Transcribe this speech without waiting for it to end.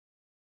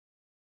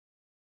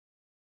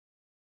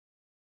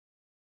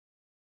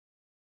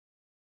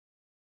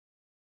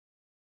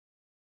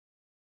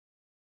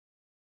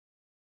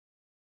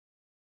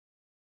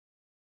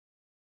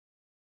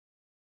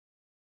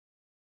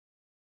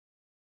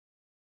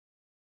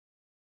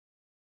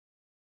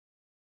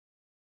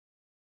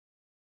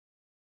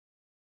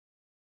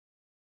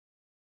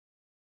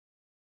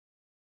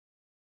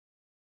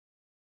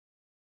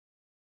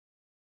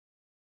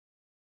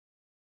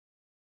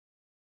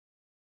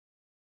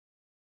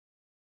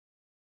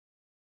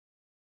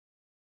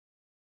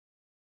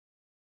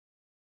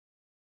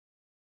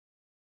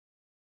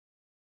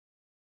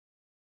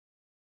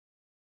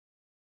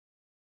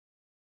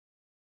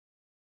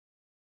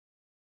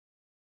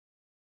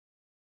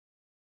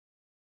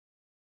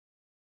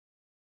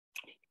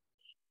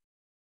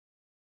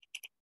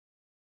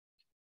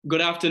Good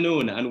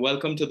afternoon and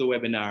welcome to the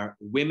webinar,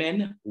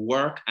 Women,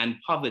 Work and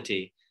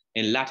Poverty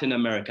in Latin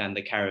America and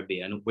the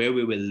Caribbean, where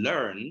we will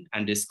learn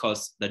and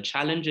discuss the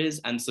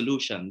challenges and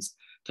solutions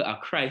to a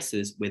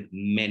crisis with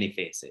many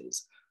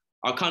faces.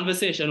 Our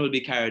conversation will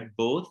be carried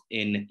both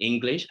in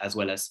English as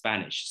well as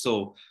Spanish.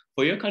 So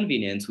for your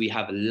convenience, we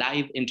have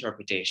live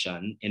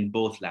interpretation in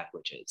both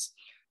languages.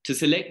 To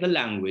select the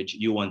language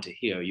you want to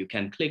hear, you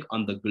can click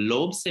on the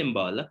globe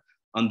symbol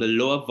on the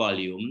lower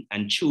volume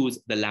and choose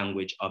the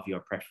language of your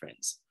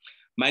preference.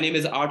 My name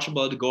is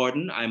Archibald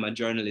Gordon. I'm a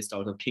journalist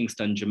out of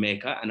Kingston,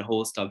 Jamaica, and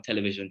host of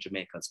Television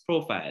Jamaica's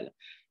Profile.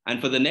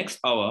 And for the next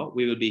hour,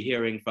 we will be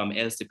hearing from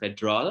Elsie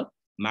Pedrol,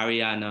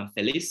 Mariana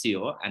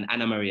Felicio, and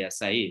Ana Maria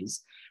Saiz,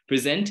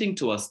 presenting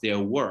to us their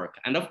work.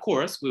 And of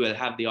course, we will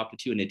have the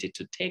opportunity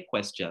to take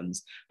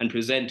questions and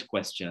present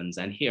questions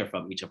and hear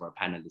from each of our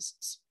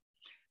panelists.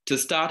 To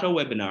start our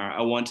webinar,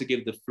 I want to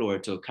give the floor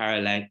to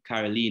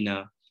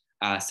Carolina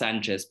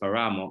Sanchez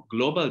Paramo,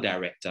 Global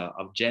Director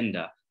of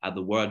Gender at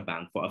the World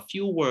Bank, for a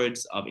few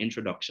words of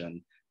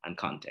introduction and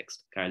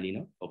context.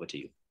 Carolina, over to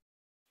you.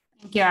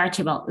 Thank you,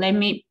 Archibald. Let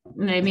me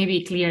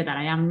be clear that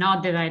I am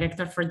not the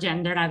director for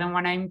gender. I don't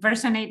want to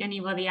impersonate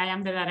anybody. I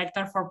am the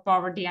director for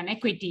poverty and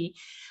equity.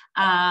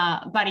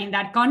 But in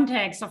that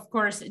context, of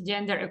course,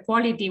 gender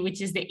equality,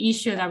 which is the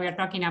issue that we are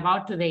talking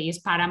about today, is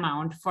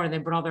paramount for the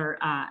broader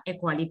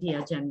equality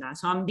agenda.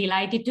 So I'm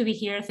delighted to be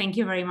here. Thank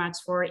you very much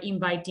for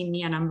inviting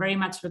me, and I'm very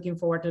much looking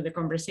forward to the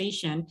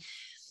conversation,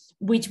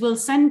 which will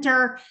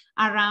center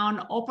around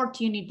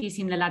opportunities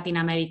in the Latin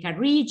America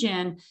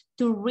region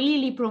to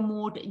really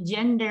promote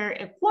gender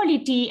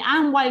equality,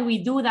 and while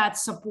we do that,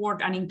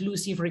 support an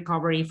inclusive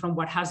recovery from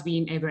what has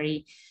been a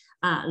very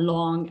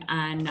long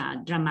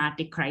and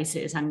dramatic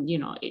crisis. And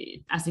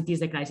as it is,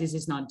 the crisis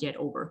is not yet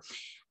over.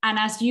 And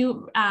as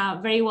you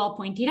very well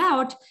pointed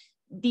out,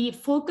 the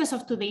focus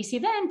of today's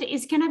event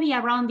is going to be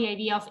around the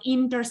idea of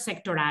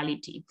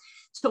intersectorality.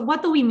 So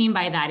what do we mean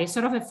by that? It's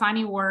sort of a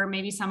funny word.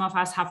 Maybe some of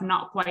us have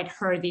not quite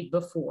heard it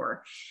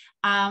before.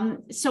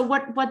 So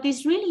what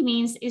this really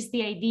means is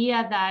the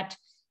idea that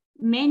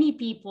many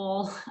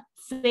people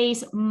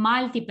face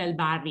multiple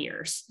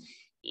barriers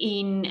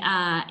in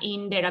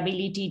their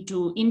ability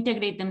to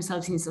integrate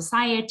themselves in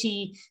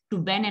society, to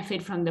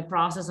benefit from the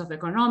process of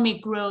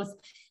economic growth.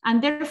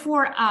 And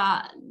therefore,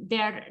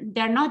 they're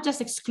not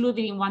just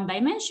excluded in one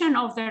dimension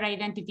of their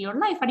identity or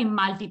life, but in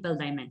multiple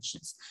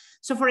dimensions.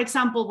 So for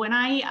example, when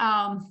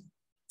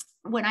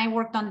I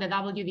worked on the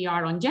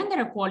WDR on gender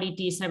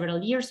equality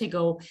several years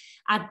ago,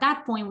 at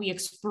that point, we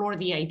explored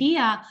the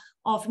idea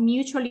of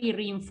mutually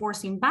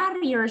reinforcing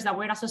barriers that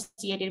were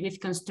associated with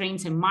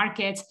constraints in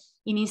markets,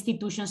 in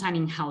institutions, and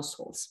in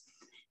households.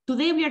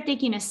 Today, we are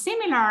taking a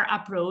similar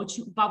approach,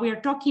 but we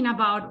are talking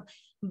about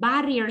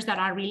barriers that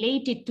are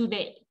related to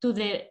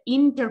the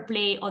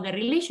interplay or the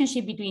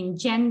relationship between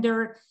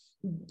gender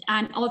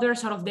and other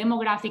sort of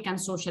demographic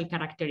and social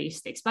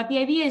characteristics. But the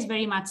idea is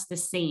very much the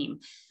same,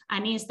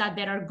 and is that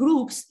there are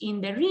groups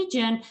in the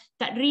region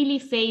that really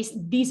face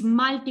these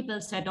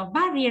multiple set of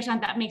barriers,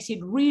 and that makes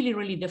it really,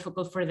 really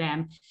difficult for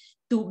them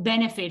to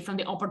benefit from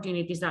the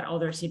opportunities that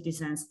other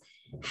citizens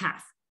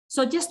have.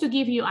 So just to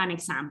give you an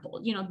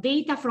example,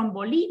 data from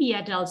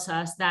Bolivia tells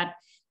us that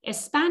a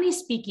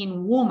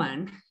Spanish-speaking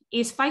woman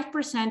is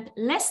 5%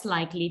 less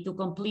likely to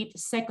complete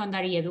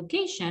secondary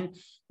education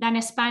than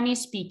a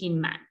Spanish-speaking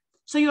man.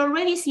 So you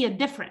already see a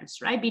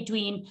difference, right,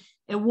 between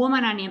a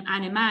woman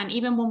and a man,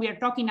 even when we are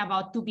talking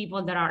about two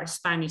people that are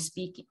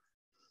Spanish-speaking.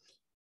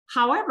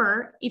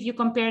 However, if you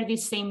compare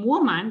this same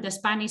woman, the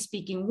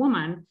Spanish-speaking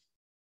woman,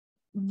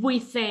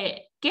 with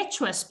a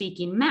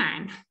Quechua-speaking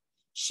man,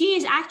 she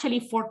is actually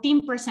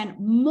 14%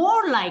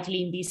 more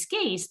likely in this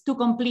case to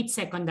complete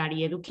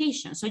secondary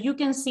education. So you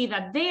can see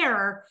that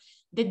there,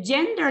 the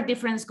gender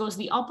difference goes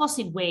the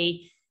opposite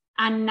way,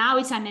 and now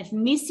it's an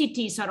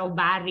ethnicity sort of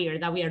barrier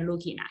that we are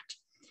looking at.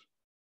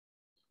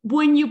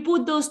 When you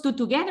put those two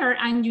together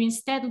and you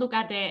instead look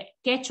at the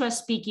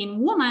Quechua-speaking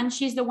woman,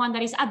 she's the one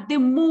that is at the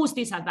most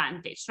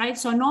disadvantaged, right?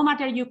 So no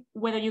matter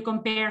whether you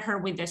compare her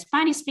with the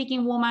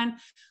Spanish-speaking woman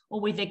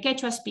or with the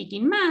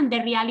Quechua-speaking man,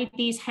 the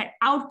reality is her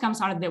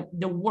outcomes are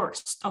the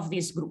worst of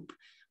this group.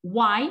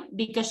 Why?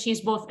 Because she's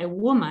both a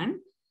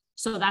woman,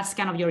 so that's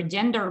kind of your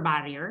gender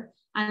barrier,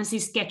 and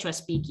she's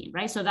Quechua-speaking,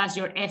 right? So that's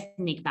your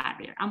ethnic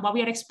barrier. And what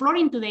we are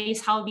exploring today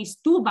is how these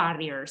two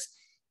barriers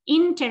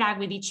interact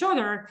with each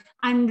other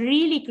and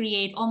really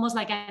create almost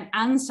like an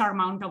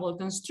unsurmountable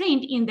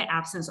constraint in the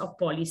absence of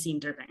policy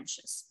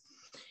interventions.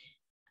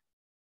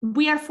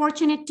 We are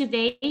fortunate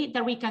today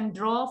that we can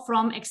draw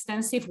from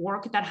extensive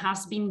work that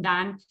has been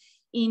done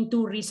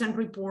into recent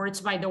reports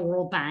by the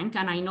World Bank,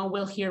 and I know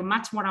we'll hear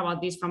much more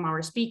about this from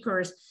our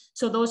speakers.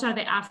 So those are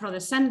the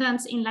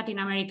Afrodescendants in Latin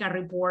America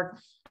report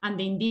and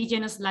the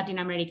Indigenous Latin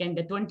America in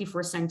the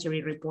 21st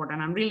Century report.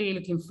 And I'm really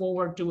looking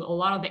forward to a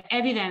lot of the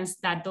evidence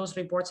that those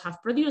reports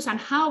have produced and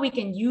how we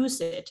can use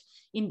it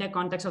in the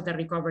context of the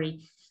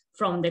recovery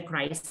from the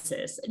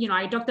crisis. You know,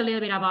 I talked a little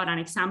bit about an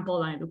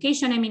example on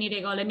education a minute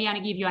ago. Let me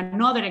give you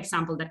another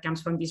example that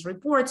comes from these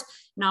reports,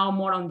 now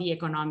more on the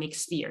economic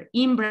sphere.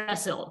 In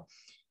Brazil,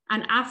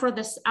 and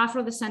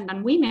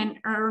Afro-descendant women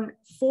earn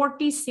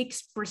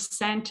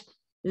 46%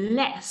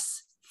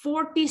 less,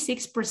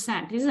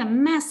 46%, this is a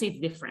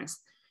massive difference,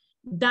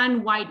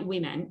 than white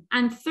women,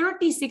 and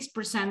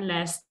 36%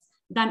 less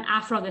than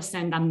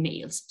Afro-descendant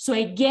males. So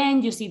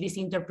again, you see this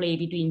interplay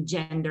between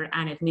gender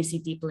and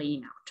ethnicity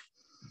playing out.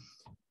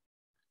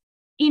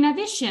 In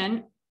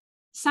addition,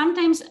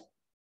 sometimes,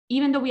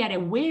 even though we are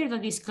aware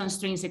that these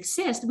constraints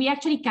exist, we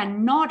actually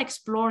cannot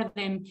explore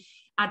them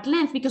at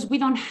length because we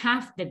don't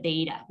have the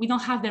data. We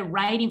don't have the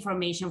right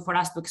information for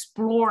us to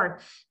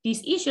explore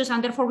these issues,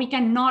 and therefore we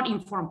cannot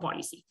inform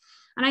policy.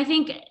 And I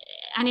think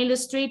an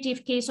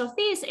illustrative case of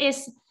this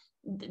is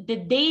the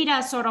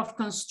data sort of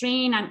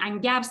constraint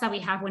and gaps that we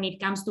have when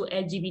it comes to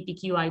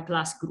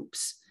LGBTQI+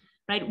 groups,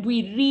 right?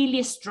 We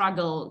really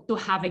struggle to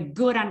have a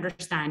good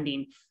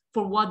understanding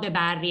for what the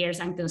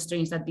barriers and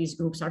constraints that these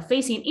groups are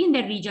facing in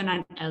the region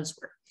and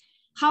elsewhere.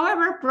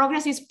 However,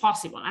 progress is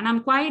possible, and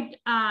I'm quite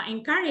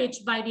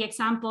encouraged by the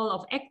example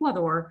of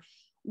Ecuador,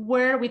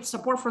 where with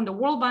support from the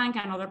World Bank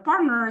and other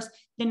partners,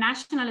 the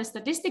National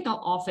Statistical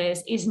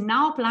Office is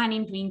now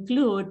planning to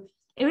include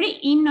a very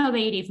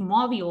innovative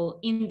module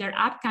in their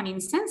upcoming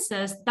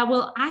census that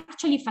will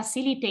actually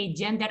facilitate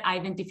gender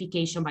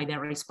identification by their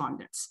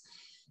respondents.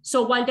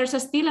 So while there's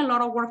still a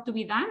lot of work to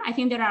be done, I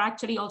think there are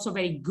actually also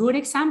very good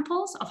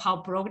examples of how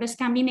progress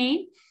can be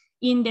made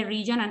in the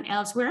region and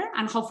elsewhere.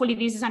 And hopefully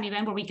this is an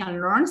event where we can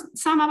learn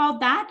some about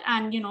that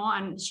and,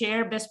 and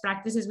share best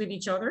practices with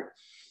each other.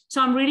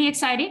 So I'm really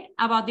excited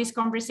about this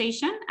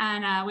conversation.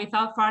 And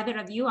without further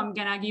ado, I'm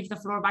gonna give the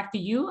floor back to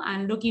you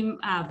and looking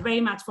very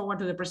much forward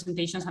to the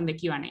presentations and the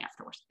Q&A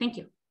afterwards. Thank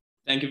you.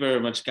 Thank you very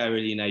much,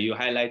 Carolina. You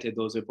highlighted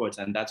those reports,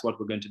 and that's what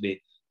we're going to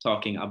be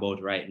talking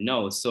about right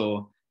now.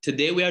 So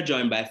today we are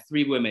joined by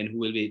 3 women who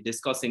will be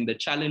discussing the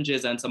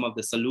challenges and some of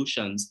the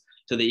solutions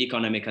to the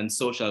economic and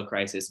social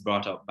crisis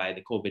brought up by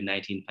the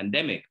COVID-19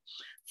 pandemic.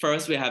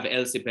 First, we have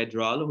Elsie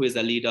Pedrol, who is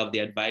a leader of the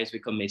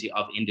Advisory Committee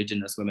of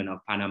Indigenous Women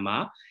of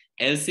Panama.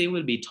 Elsie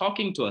will be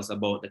talking to us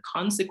about the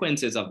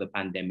consequences of the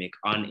pandemic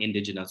on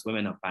Indigenous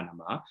women of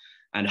Panama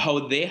and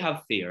how they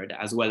have fared,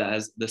 as well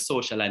as the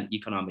social and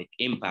economic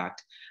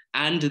impact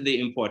and the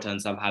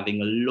importance of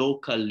having a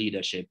local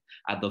leadership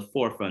at the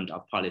forefront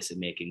of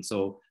policymaking.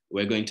 So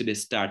we're going to be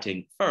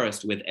starting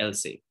first with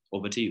Elsie.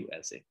 Over to you,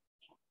 Elsie.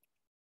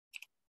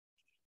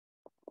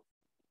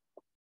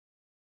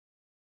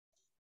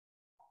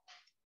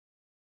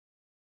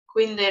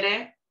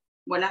 Quindere,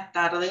 buenas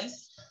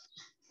tardes.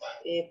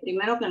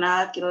 Primero que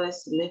nada, quiero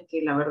decirles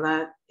que la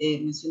verdad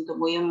me siento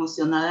muy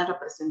emocionada en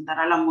representar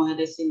a las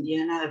mujeres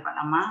indígenas de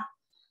Panamá.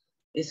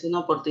 Es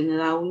una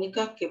oportunidad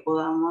única que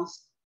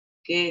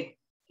que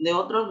de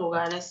otros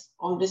lugares,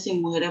 hombres y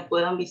mujeres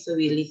puedan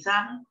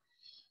visibilizar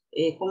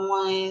cómo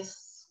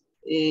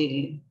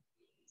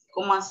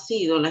ha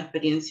sido la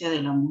experiencia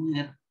de la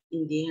mujer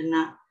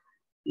indígena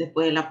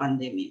después de la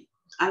pandemia.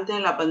 Antes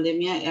de la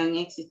pandemia han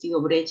existido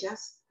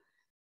brechas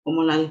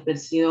como la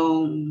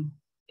dispersión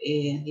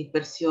en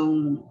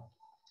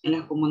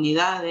las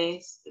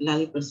comunidades, la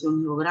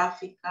dispersión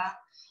geográfica,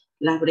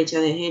 las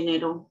brechas de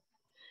género.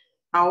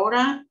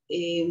 Ahora,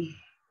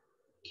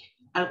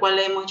 al cual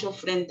hemos hecho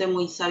frente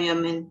muy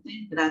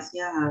sabiamente,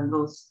 gracias a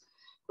los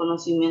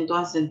conocimientos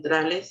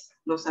ancestrales,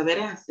 los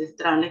saberes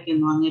ancestrales que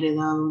nos han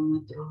heredado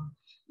nuestros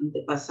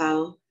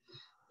antepasados,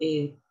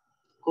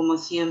 como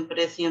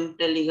siempre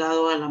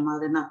ligado a la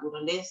madre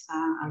naturaleza,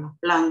 a las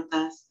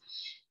plantas,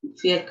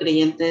 fiel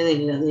creyente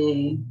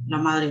de la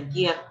madre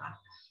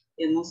tierra.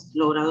 Hemos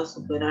logrado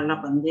superar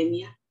la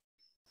pandemia.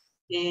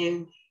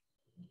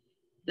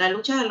 La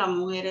lucha de las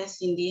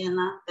mujeres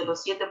indígenas, de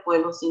los 7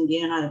 pueblos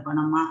indígenas de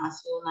Panamá, ha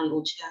sido una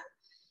lucha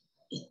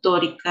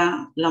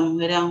histórica. Las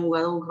mujeres han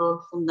jugado un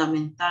rol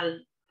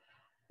fundamental,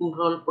 un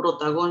rol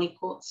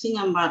protagónico, sin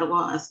embargo,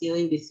 ha sido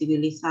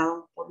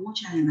invisibilizado por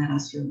muchas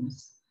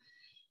generaciones.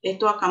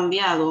 Esto ha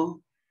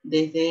cambiado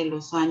desde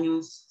los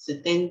años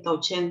 70,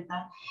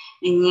 80,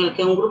 en el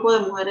que un grupo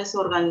de mujeres se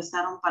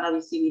organizaron para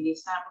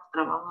visibilizar los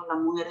trabajos de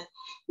las mujeres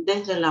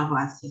desde las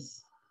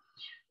bases.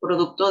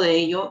 Producto de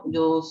ello,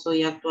 yo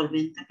soy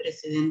actualmente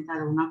presidenta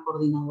de una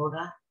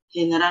coordinadora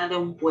general de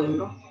un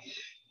pueblo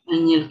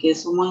en el que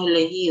somos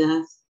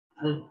elegidas,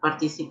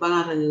 participan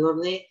alrededor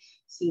de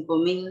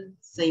 5.000,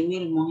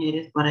 6.000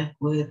 mujeres para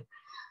escoger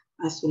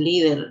a su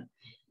líder.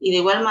 Y de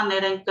igual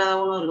manera en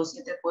cada uno de los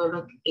 7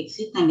 pueblos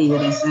existen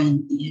lideresas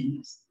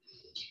indígenas.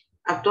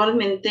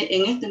 Actualmente,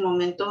 en este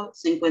momento,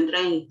 se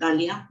encuentran en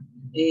Italia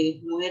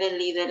mujeres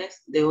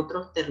líderes de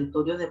otros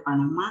territorios de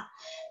Panamá,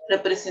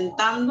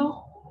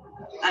 representando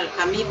al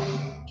CAMIP,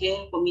 que es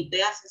el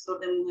Comité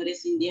Asesor de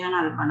Mujeres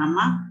Indígenas de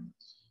Panamá,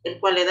 el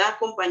cual le da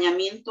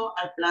acompañamiento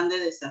al Plan de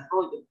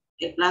Desarrollo.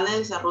 El Plan de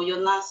Desarrollo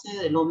nace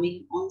del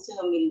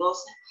 2011-2012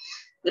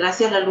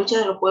 gracias a la lucha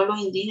de los pueblos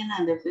indígenas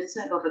en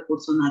defensa de los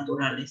recursos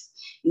naturales,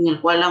 en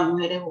el cual las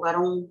mujeres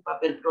jugaron un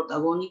papel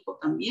protagónico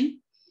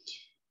también.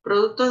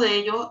 Producto de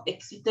ello,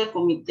 existe el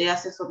Comité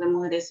Asesor de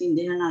Mujeres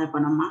Indígenas de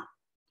Panamá,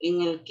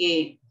 en el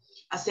que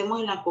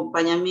hacemos el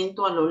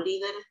acompañamiento a los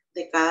líderes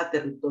de cada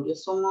territorio.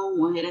 Somos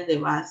mujeres de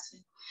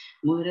base,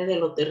 mujeres de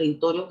los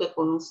territorios que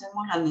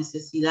conocemos las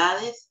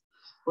necesidades,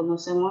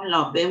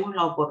 vemos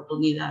las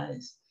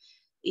oportunidades.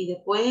 Y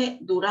después,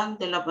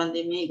 durante la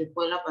pandemia y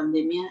después de la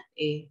pandemia,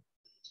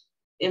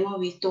 hemos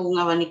visto un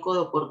abanico de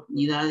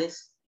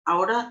oportunidades.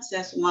 Ahora se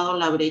ha sumado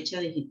la brecha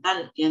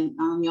digital, que en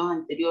años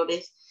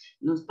anteriores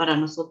para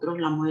nosotros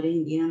las mujeres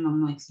indígenas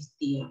no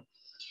existía.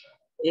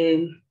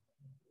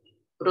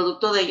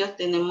 Producto de ellos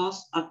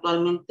tenemos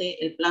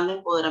actualmente el Plan de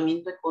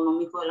Empoderamiento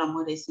Económico de las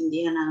Mujeres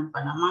Indígenas en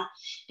Panamá,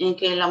 en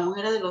que las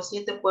mujeres de los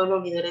 7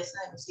 pueblos,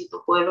 lideresas de los 7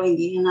 pueblos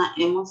indígenas,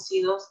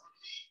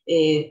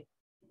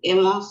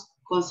 hemos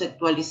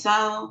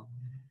conceptualizado,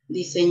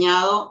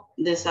 diseñado,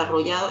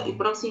 desarrollado y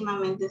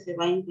próximamente se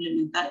va a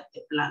implementar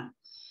este plan.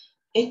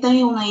 Esta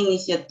es una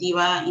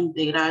iniciativa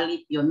integral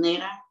y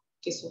pionera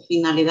que su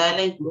finalidad es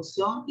la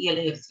inclusión y el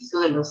ejercicio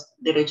de los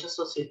derechos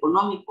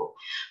socioeconómicos,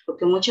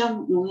 porque muchas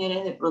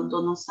mujeres de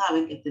pronto no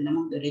saben que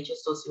tenemos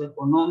derechos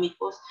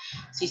socioeconómicos.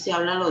 Sí se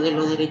habla de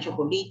los derechos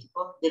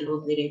políticos, de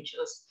los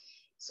derechos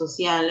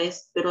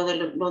sociales, pero de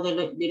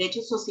los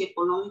derechos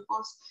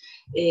socioeconómicos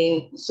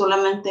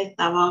solamente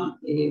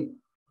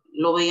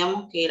lo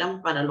veíamos que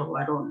eran para los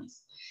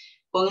varones.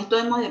 Con esto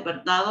hemos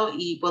despertado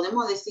y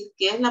podemos decir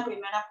que es la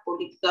primera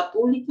política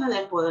pública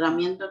de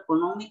empoderamiento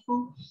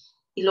económico,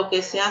 y lo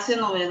que se hace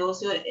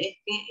novedoso es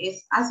que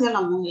es hacia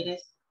las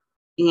mujeres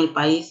en el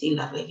país y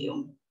la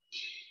región.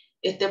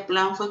 Este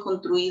plan fue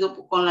construido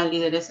con la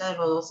lideresa de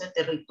los 12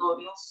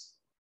 territorios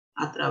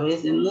a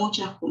través de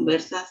muchas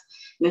mesas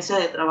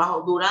de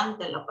trabajo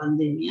durante la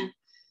pandemia.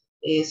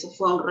 Eso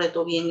fue un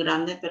reto bien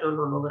grande, pero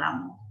lo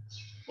logramos.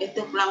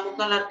 Este plan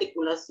busca la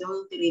articulación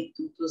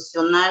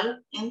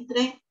interinstitucional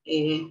entre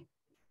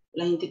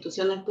las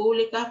instituciones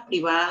públicas,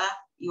 privadas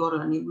y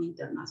organismos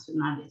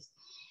internacionales.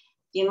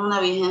 Tiene una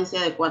vigencia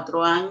de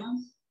 4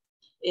 años.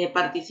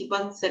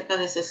 Participan cerca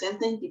de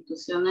 60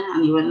 instituciones a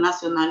nivel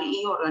nacional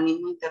y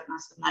organismos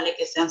internacionales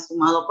que se han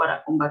sumado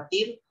para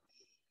combatir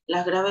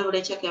las graves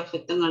brechas que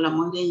afectan a las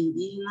mujeres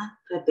indígenas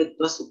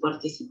respecto a su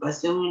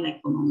participación en la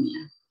economía.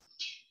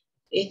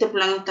 Este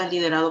plan está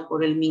liderado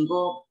por el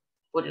MINGO,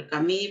 por el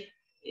CAMIP,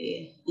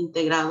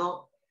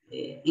 integrado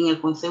en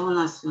el Consejo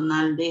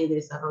Nacional de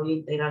Desarrollo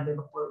Integral de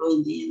los Pueblos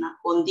Indígenas,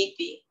 con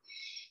DIPI,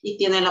 y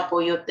tiene el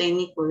apoyo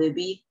técnico de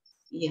BID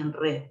y en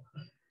red.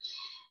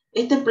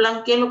 Este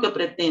plan, ¿qué es lo que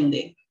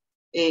pretende?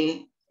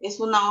 Es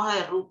una hoja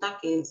de ruta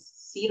que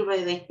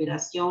sirve de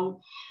inspiración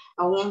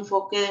a un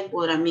enfoque de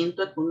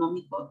empoderamiento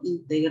económico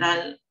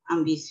integral,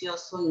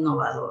 ambicioso,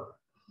 innovador.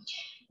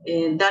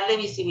 Darle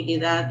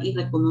visibilidad y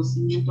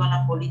reconocimiento a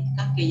las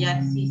políticas que ya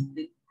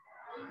existen.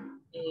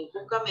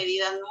 Busca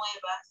medidas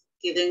nuevas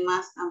que den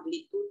más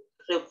amplitud,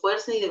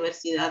 refuerza y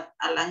diversidad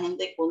a la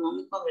agenda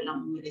económica de las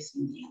mujeres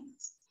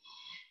indígenas.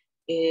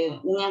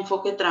 Un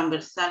enfoque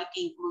transversal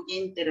que incluye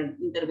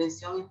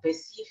intervenciones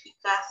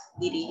específicas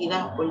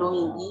dirigidas a pueblos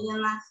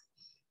indígenas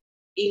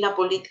y las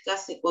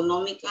políticas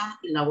económicas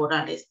y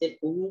laborales del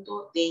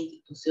conjunto de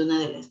instituciones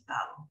del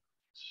Estado.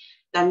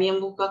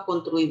 También busca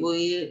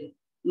contribuir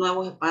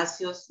nuevos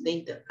espacios de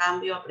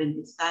intercambio,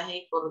 aprendizaje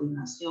y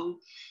coordinación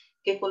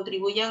que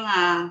contribuyan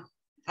a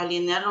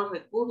alinear los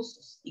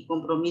recursos y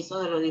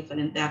compromisos de los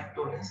diferentes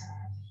actores.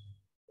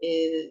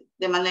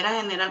 De manera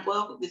general,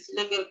 puedo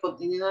decirle que el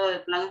contenido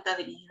del plan está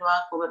dirigido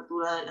a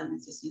cobertura de las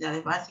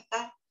necesidades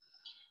básicas,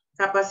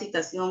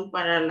 capacitación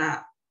para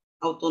la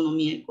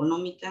autonomía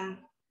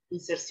económica,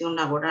 inserción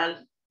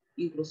laboral,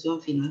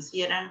 inclusión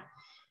financiera,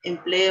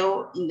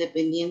 empleo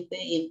independiente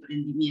y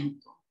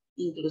emprendimiento,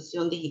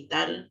 inclusión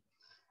digital,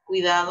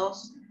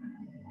 cuidados,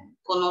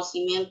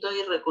 conocimiento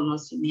y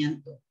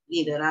reconocimiento,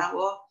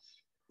 liderazgo,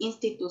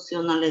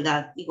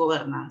 institucionalidad y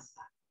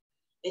gobernanza.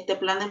 Este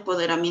plan de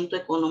empoderamiento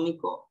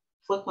económico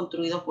fue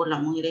construido por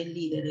las mujeres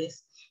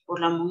líderes, por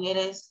las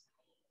mujeres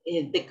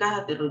de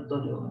cada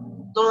territorio.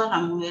 Todas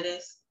las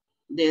mujeres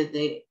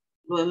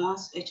lo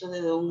hemos hecho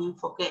desde un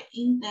enfoque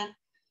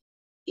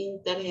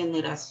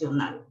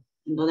intergeneracional,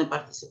 en donde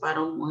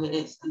participaron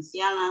mujeres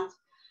ancianas,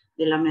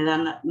 de la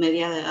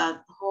media de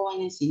edad,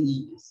 jóvenes y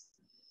niños.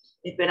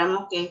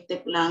 Esperamos que este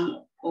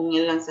plan, con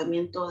el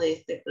lanzamiento de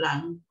este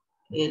plan,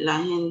 la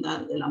agenda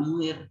de la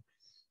mujer,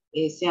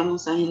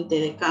 seamos agentes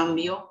de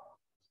cambio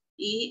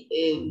y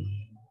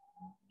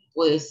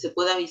pues se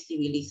pueda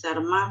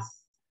visibilizar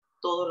más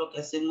todo lo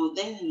que hacemos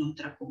desde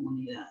nuestras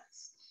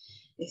comunidades.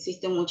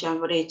 Existen muchas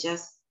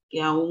brechas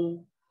que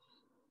aún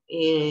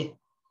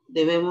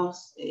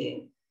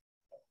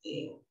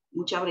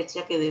muchas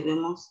brechas que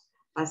debemos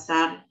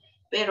pasar,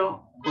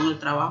 pero con el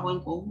trabajo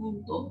en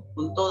conjunto,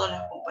 con todas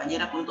las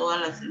compañeras, con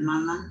todas las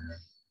hermanas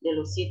de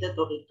los 7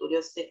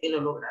 territorios, sé que lo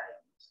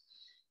lograremos.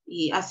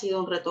 Y ha sido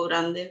un reto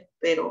grande,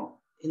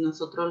 pero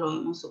nosotros lo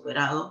hemos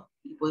superado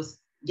y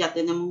pues ya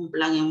tenemos un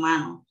plan en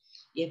mano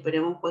y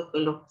esperemos pues que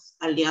los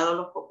aliados,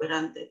 los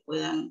cooperantes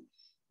puedan,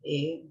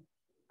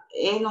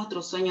 es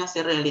nuestro sueño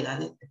hacer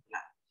realidad este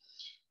plan,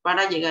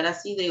 para llegar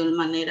así de una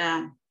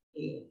manera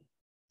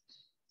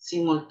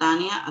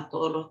simultánea a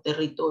todos los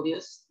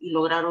territorios y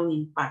lograr un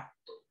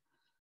impacto.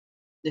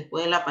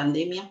 Después de la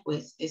pandemia,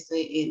 pues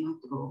ese es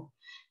nuestro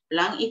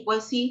plan. Y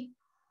pues sí,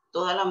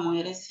 todas las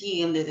mujeres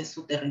siguen desde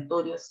su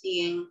territorio,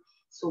 siguen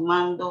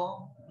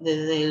sumando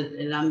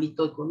desde el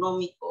ámbito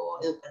económico,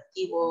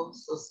 educativo,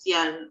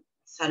 social,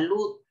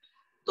 salud.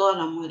 Todas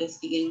las mujeres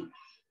siguen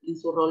en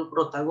su rol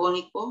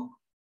protagónico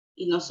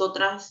y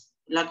nosotras,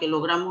 la que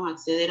logramos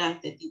acceder a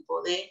este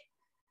tipo de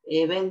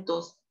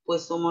eventos,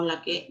 pues somos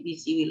la que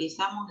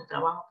visibilizamos el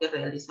trabajo que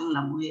realizan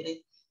las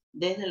mujeres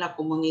desde las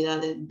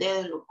comunidades,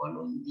 desde los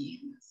pueblos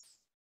indígenas.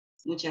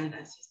 Muchas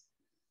gracias.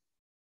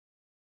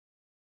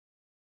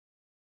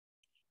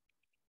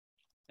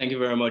 Thank you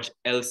very much,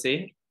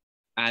 Elsie.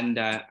 And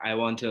I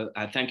want to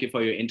thank you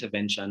for your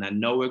intervention. And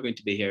now we're going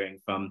to be hearing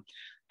from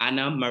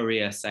Ana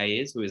Maria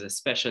Saiz, who is a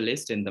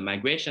specialist in the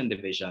Migration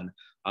Division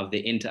of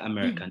the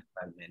Interamerican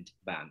Development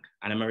Bank.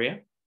 Ana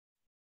Maria?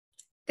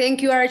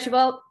 Thank you,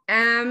 Archibald.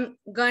 I'm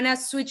gonna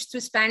switch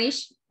to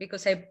Spanish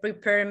because I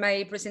prepared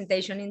my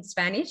presentation in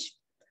Spanish,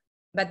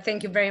 but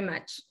thank you very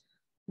much.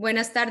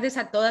 Buenas tardes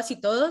a todas y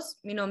todos.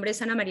 Mi nombre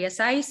es Ana María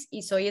Saiz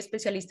y soy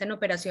especialista en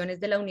operaciones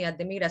de la Unidad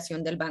de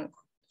Migración del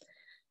Banco.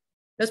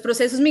 Los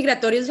procesos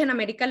migratorios en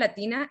América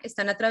Latina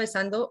están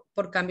atravesando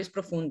por cambios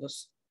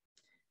profundos.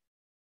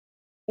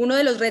 Uno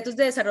de los retos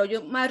de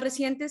desarrollo más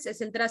recientes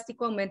es el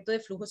drástico aumento de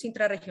flujos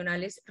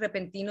intrarregionales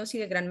repentinos y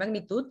de gran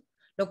magnitud,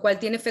 lo cual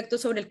tiene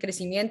efectos sobre el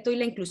crecimiento y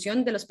la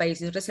inclusión de los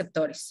países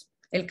receptores.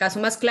 El caso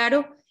más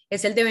claro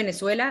es el de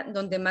Venezuela,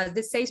 donde más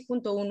de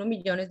 6.1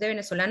 millones de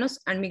venezolanos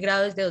han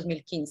migrado desde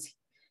 2015.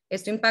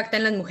 Esto impacta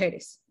en las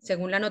mujeres.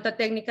 Según la nota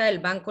técnica del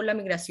Banco, la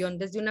migración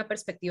desde una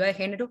perspectiva de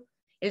género,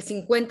 el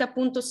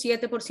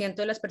 50.7%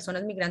 de las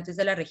personas migrantes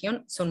de la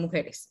región son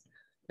mujeres.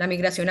 La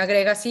migración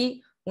agrega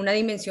así una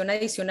dimensión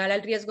adicional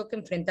al riesgo que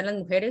enfrentan las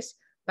mujeres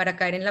para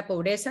caer en la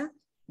pobreza,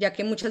 ya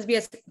que muchas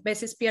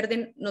veces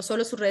pierden no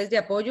solo sus redes de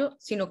apoyo,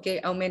 sino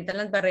que aumentan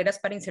las barreras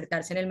para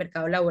insertarse en el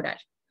mercado laboral.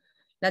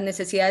 Las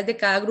necesidades de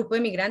cada grupo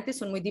de migrantes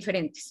son muy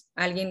diferentes.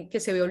 Alguien que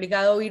se ve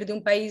obligado a huir de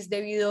un país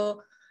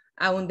debido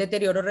a un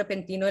deterioro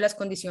repentino de las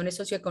condiciones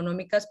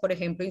socioeconómicas, por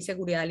ejemplo,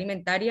 inseguridad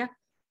alimentaria,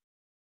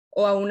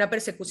 o a una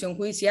persecución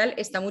judicial,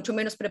 está mucho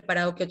menos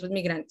preparado que otros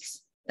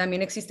migrantes.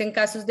 También existen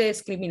casos de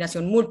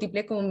discriminación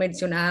múltiple, como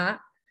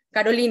mencionaba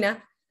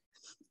Carolina,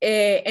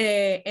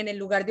 en el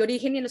lugar de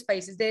origen y en los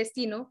países de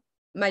destino,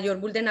 mayor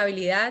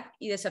vulnerabilidad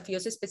y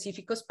desafíos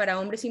específicos para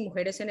hombres y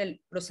mujeres en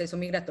el proceso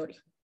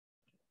migratorio.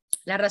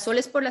 Las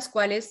razones por las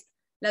cuales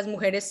las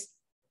mujeres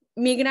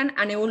migran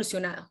han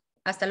evolucionado.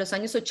 Hasta los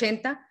años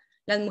 80,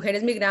 las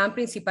mujeres migraban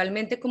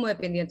principalmente como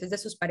dependientes de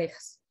sus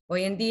parejas.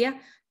 Hoy en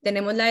día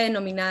tenemos la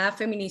denominada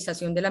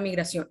feminización de la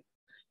migración.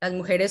 Las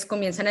mujeres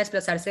comienzan a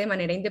desplazarse de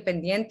manera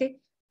independiente,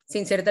 se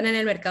insertan en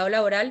el mercado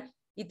laboral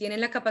y tienen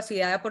la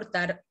capacidad de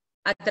aportar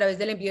a través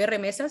del envío de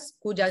remesas,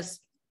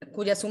 cuyas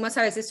sumas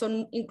a veces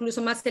son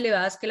incluso más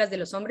elevadas que las de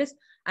los hombres,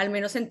 al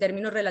menos en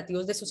términos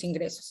relativos de sus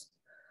ingresos.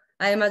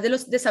 Además de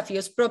los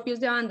desafíos propios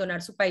de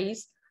abandonar su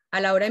país,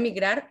 a la hora de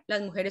migrar,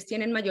 las mujeres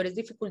tienen mayores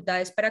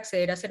dificultades para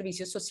acceder a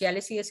servicios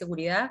sociales y de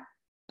seguridad,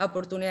 a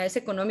oportunidades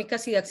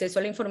económicas y de acceso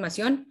a la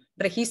información,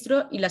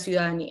 registro y la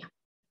ciudadanía.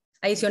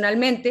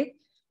 Adicionalmente,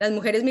 las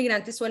mujeres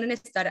migrantes suelen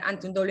estar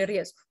ante un doble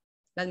riesgo.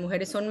 Las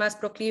mujeres son más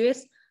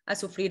proclives a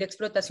sufrir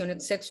explotación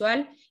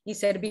sexual y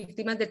ser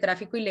víctimas de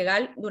tráfico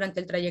ilegal durante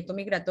el trayecto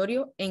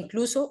migratorio e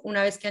incluso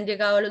una vez que han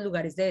llegado a los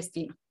lugares de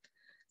destino.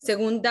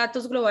 Según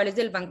datos globales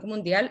del Banco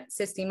Mundial,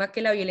 se estima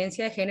que la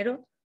violencia de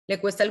género le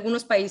cuesta a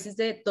algunos países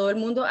de todo el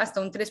mundo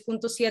hasta un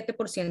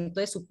 3.7%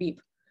 de su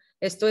PIB.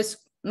 Esto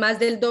es más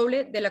del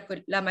doble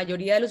de la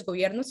mayoría de los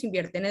gobiernos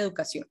invierten en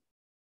educación.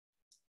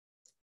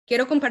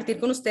 Quiero compartir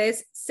con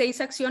ustedes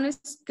 6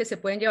 acciones que se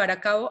pueden llevar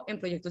a cabo en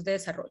proyectos de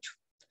desarrollo.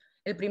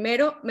 El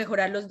primero,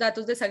 mejorar los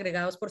datos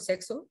desagregados por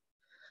sexo.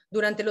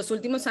 Durante los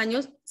últimos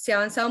años se ha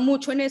avanzado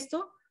mucho en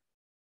esto,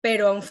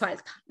 pero aún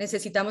falta.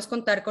 Necesitamos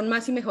contar con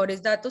más y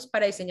mejores datos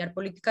para diseñar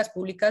políticas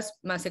públicas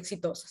más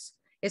exitosas.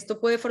 Esto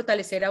puede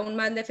fortalecer aún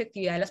más la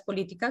efectividad de las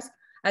políticas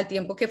al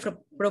tiempo que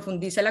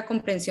profundiza la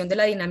comprensión de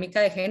la dinámica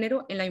de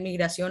género en la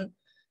inmigración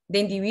de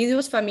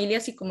individuos,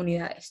 familias y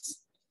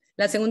comunidades.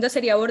 La segunda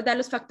sería abordar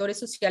los factores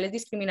sociales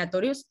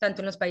discriminatorios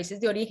tanto en los países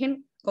de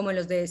origen como en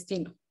los de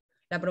destino.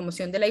 La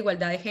promoción de la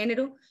igualdad de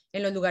género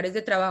en los lugares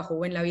de trabajo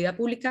o en la vida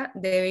pública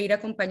debe ir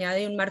acompañada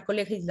de un marco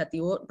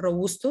legislativo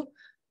robusto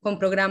con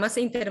programas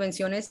e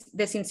intervenciones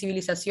de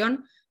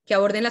sensibilización que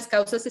aborden las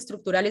causas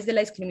estructurales de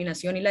la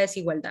discriminación y la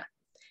desigualdad.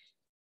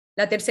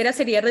 La tercera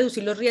sería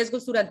reducir los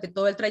riesgos durante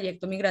todo el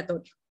trayecto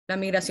migratorio. La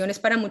migración es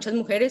para muchas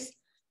mujeres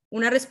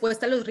una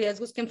respuesta a los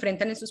riesgos que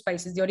enfrentan en sus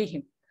países de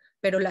origen,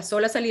 pero la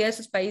sola salida de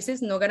sus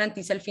países no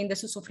garantiza el fin de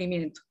su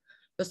sufrimiento.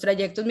 Los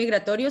trayectos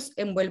migratorios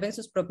envuelven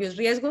sus propios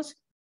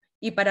riesgos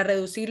y para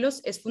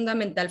reducirlos es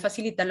fundamental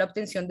facilitar la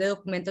obtención de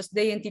documentos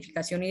de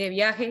identificación y de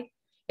viaje,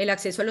 el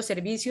acceso a los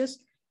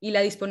servicios y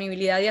la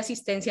disponibilidad de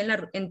asistencia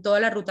en toda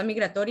la ruta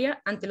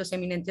migratoria ante los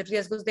eminentes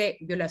riesgos de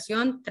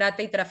violación,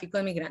 trata y tráfico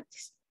de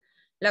migrantes.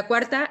 La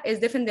cuarta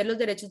es defender los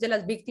derechos de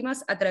las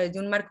víctimas a través de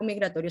un marco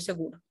migratorio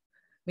seguro.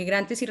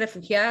 Migrantes y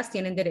refugiadas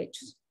tienen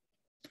derechos.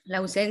 La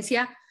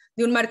ausencia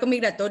de un marco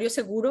migratorio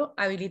seguro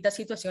habilita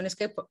situaciones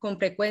que con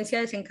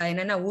frecuencia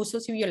desencadenan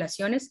abusos y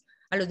violaciones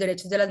a los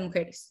derechos de las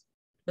mujeres.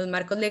 Los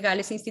marcos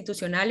legales e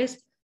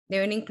institucionales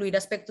deben incluir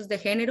aspectos de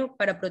género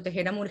para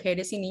proteger a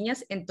mujeres y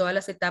niñas en todas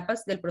las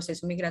etapas del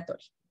proceso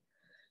migratorio.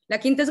 La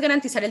quinta es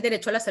garantizar el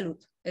derecho a la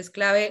salud. Es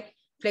clave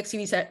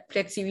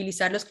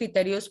flexibilizar los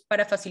criterios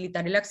para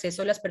facilitar el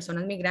acceso de las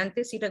personas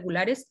migrantes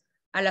irregulares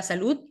a la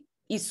salud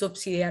y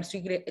subsidiar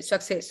su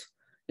acceso.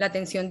 La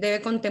atención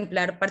debe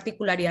contemplar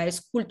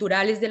particularidades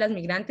culturales de las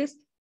migrantes,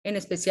 en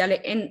especial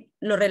en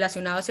lo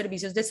relacionado a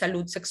servicios de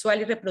salud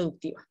sexual y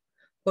reproductiva.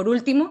 Por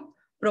último,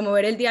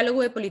 promover el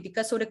diálogo de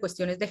políticas sobre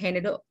cuestiones de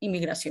género y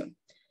migración.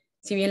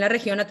 Si bien la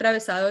región ha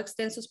atravesado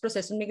extensos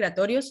procesos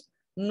migratorios,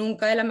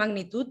 nunca de la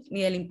magnitud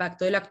ni del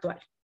impacto del actual.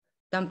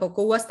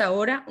 Tampoco hubo hasta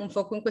ahora un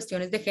foco en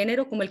cuestiones de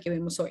género como el que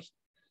vemos hoy.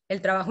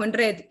 El trabajo en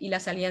red y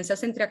las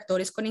alianzas entre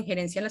actores con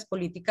injerencia en las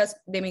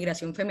políticas de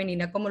migración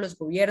femenina como los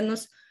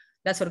gobiernos,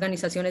 las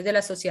organizaciones de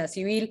la sociedad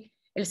civil,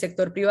 el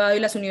sector privado y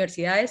las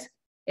universidades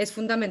es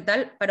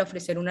fundamental para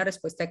ofrecer una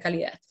respuesta de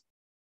calidad.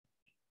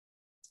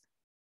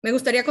 Me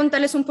gustaría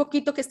contarles un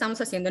poquito qué estamos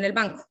haciendo en el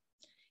banco.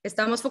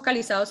 Estamos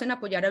focalizados en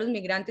apoyar a los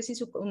migrantes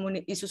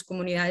y sus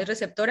comunidades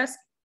receptoras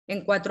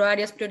en 4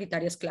 áreas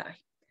prioritarias clave.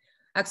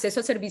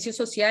 Acceso a servicios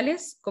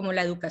sociales como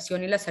la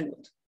educación y la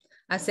salud.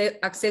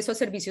 Acceso a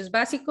servicios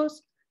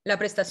básicos, la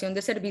prestación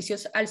de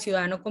servicios al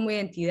ciudadano como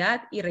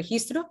identidad y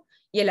registro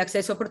y el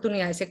acceso a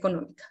oportunidades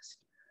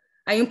económicas.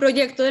 Hay un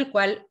proyecto del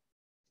cual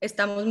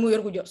estamos muy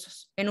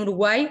orgullosos. En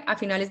Uruguay, a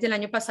finales del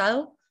año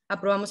pasado,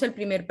 aprobamos el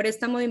primer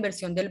préstamo de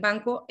inversión del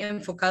banco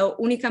enfocado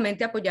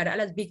únicamente a apoyar a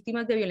las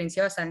víctimas de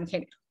violencia basada en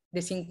género,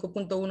 de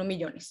 5.1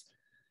 millones.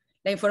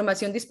 La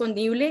información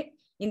disponible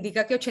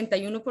indica que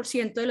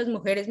 81% de las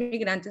mujeres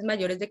migrantes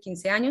mayores de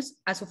 15 años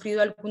ha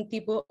sufrido algún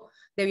tipo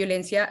de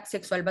violencia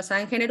sexual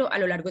basada en género a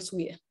lo largo de su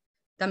vida.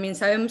 También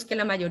sabemos que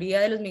la mayoría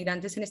de los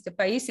migrantes en este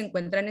país se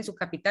encuentran en su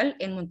capital,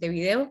 en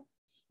Montevideo,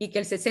 y que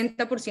el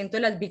 60% de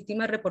las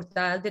víctimas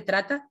reportadas de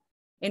trata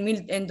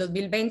en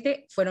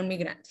 2020 fueron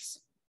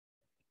migrantes.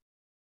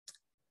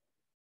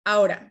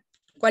 Ahora,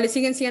 ¿cuáles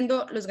siguen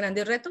siendo los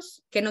grandes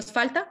retos? ¿Qué nos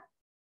falta?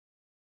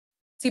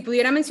 Si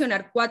pudiera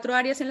mencionar 4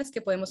 áreas en las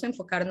que podemos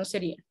enfocarnos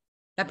serían: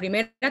 la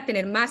primera,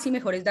 tener más y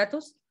mejores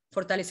datos,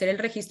 fortalecer el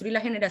registro y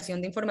la generación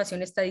de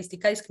información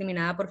estadística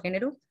discriminada por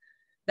género.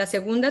 La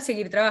segunda,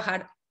 seguir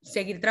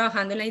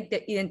trabajando en la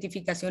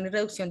identificación y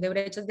reducción de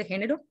brechas de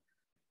género.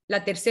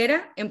 La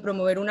tercera, en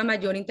promover una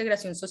mayor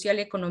integración social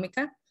y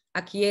económica.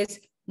 Aquí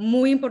es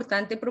muy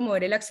importante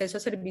promover el acceso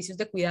a servicios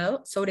de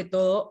cuidado, sobre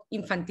todo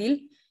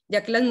infantil,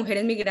 ya que las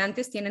mujeres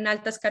migrantes tienen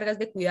altas cargas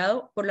de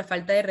cuidado por la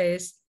falta de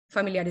redes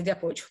familiares de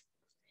apoyo.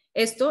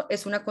 Esto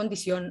es una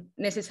condición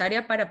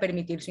necesaria para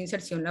permitir su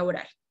inserción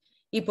laboral.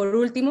 Y por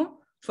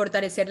último,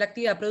 fortalecer la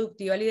actividad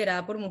productiva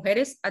liderada por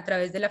mujeres a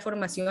través de la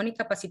formación y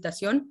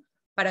capacitación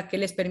para que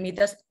les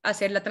permita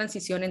hacer la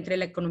transición entre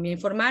la economía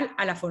informal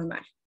a la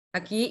formal.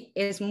 Aquí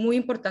es muy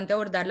importante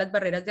abordar las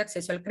barreras de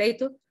acceso al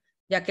crédito,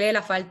 ya que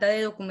la falta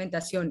de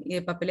documentación y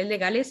de papeles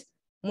legales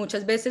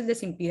muchas veces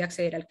les impide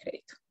acceder al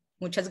crédito.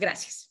 Muchas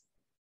gracias.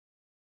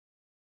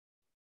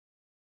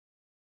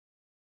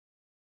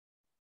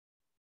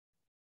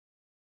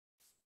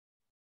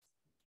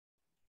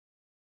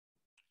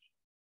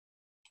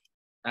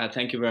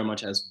 Thank you very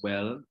much as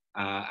well,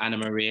 Ana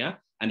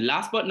Maria. And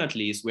last but not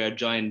least, we are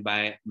joined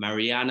by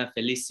Mariana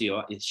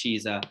Felicio.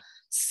 She's a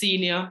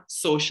Senior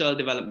Social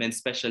Development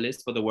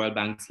Specialist for the World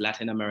Bank's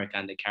Latin America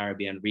and the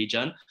Caribbean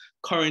region,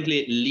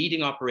 currently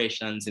leading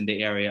operations in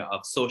the area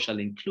of social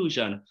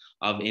inclusion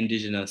of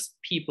indigenous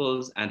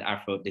peoples and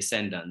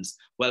Afro-descendants.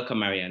 Welcome,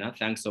 Mariana.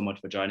 Thanks so much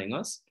for joining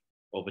us.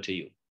 Over to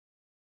you.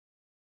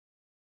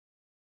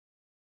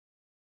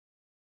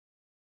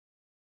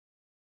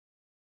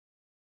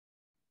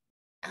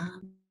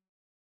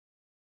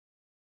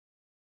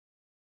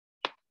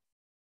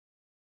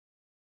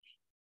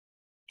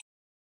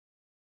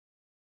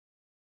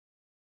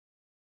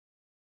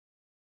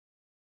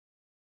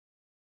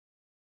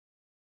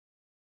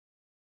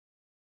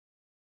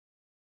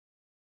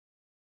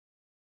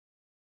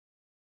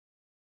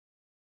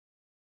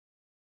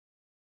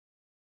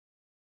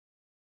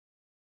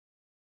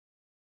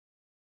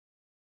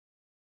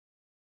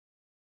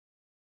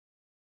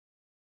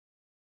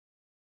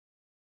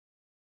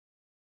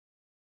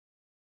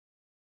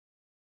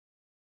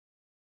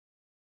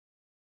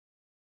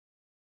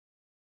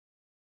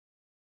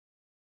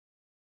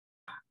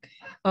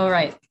 All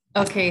right.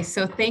 Okay,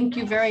 so thank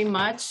you very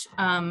much.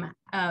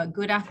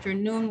 Good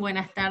afternoon,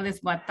 buenas tardes,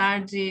 boa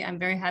tarde. I'm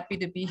very happy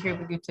to be here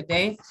with you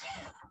today.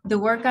 The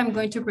work I'm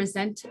going to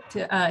present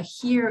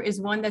here is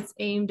one that's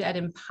aimed at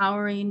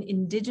empowering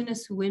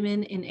indigenous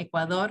women in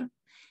Ecuador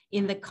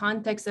in the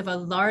context of a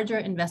larger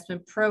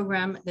investment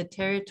program, the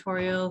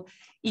Territorial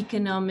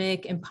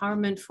Economic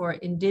Empowerment for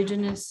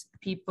Indigenous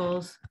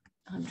Peoples.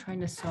 I'm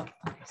trying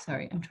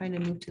to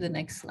move to the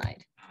next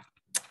slide.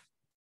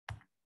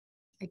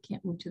 I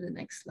can't move to the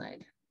next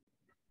slide.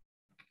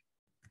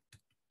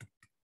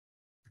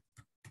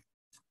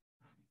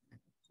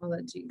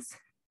 Apologies.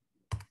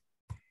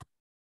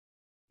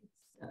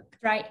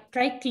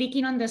 Try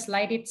clicking on the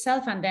slide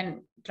itself and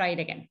then try it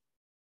again.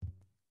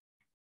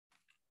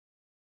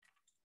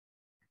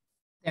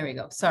 There we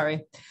go.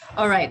 Sorry.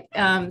 All right.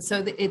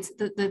 So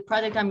the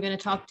project I'm going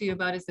to talk to you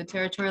about is the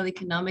Territorial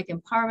Economic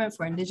Empowerment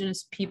for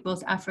Indigenous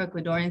Peoples,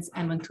 Afro-Ecuadorians,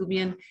 and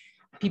Montubian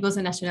Peoples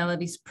and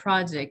Nationalities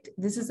project.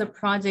 This is a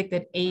project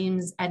that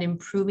aims at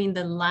improving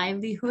the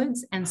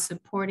livelihoods and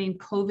supporting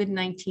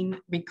COVID-19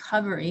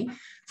 recovery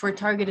for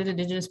targeted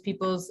Indigenous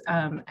peoples.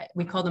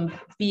 We call them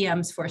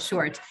BMs for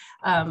short,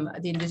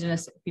 the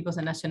Indigenous Peoples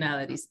and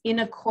Nationalities, in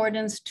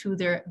accordance to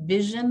their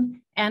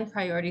vision and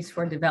priorities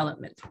for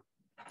development.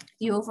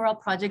 The overall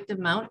project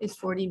amount is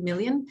 40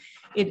 million.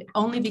 It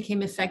only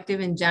became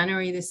effective in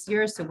January this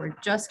year, so we're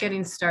just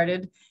getting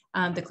started.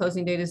 The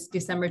closing date is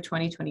December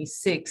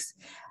 2026.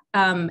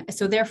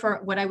 So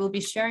therefore, what I will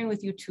be sharing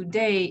with you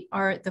today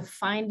are the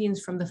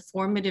findings from the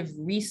formative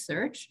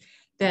research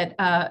that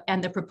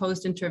and the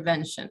proposed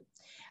intervention.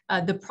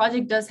 The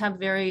project does have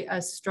very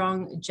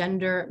strong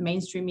gender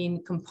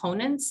mainstreaming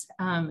components.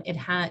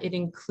 It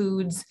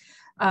includes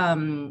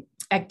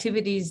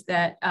activities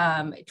that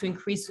to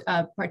increase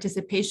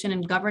participation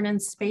in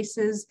governance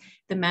spaces,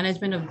 the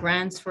management of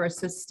grants for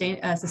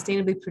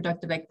sustainably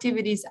productive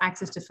activities,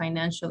 access to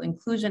financial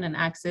inclusion and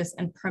access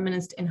and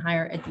permanence in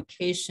higher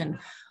education.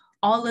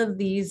 All of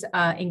these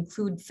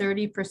include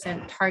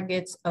 30%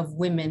 targets of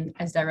women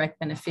as direct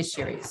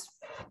beneficiaries.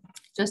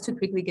 Just to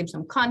quickly give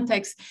some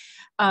context,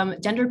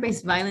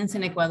 gender-based violence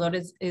in Ecuador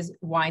is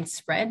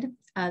widespread.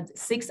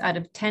 6 out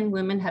of 10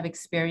 women have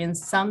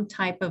experienced some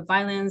type of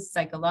violence,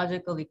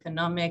 psychological,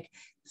 economic,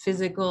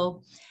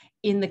 physical.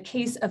 In the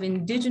case of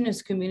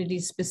indigenous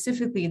communities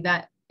specifically,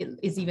 that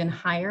is even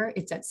higher.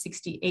 It's at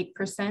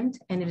 68%,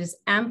 and it is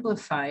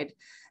amplified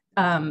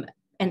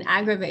and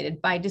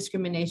aggravated by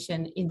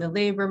discrimination in the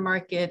labor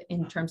market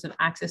in terms of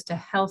access to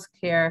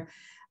healthcare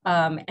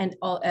and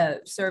all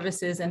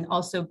services, and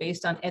also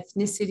based on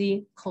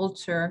ethnicity,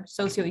 culture,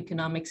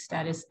 socioeconomic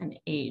status, and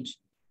age.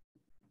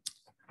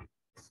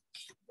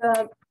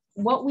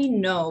 What we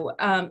know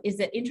is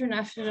that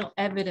international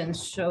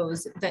evidence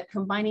shows that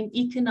combining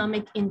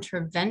economic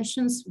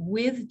interventions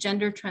with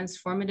gender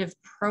transformative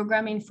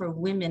programming for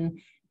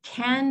women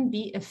can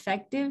be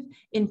effective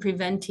in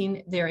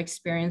preventing their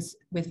experience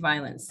with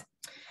violence.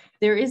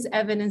 There is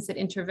evidence that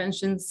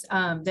interventions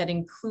that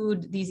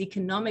include these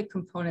economic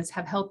components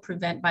have helped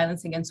prevent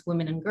violence against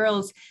women and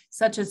girls,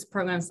 such as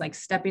programs like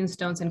Stepping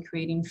Stones and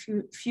Creating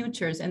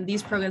Futures, and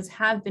these programs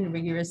have been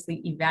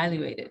rigorously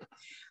evaluated.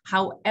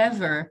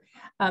 However,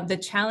 the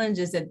challenge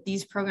is that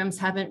these programs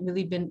haven't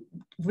really been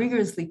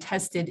rigorously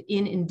tested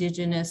in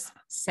indigenous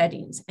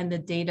settings, and the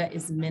data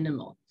is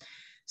minimal.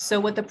 So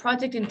what the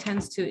project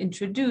intends to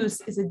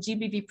introduce is a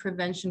GBV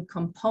prevention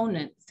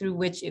component through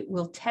which it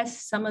will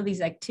test some of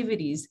these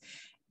activities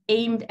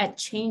aimed at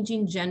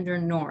changing gender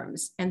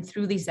norms. And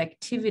through these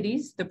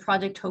activities, the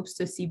project hopes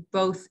to see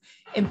both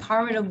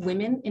empowerment of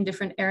women in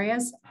different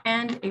areas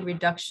and a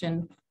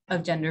reduction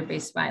of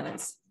gender-based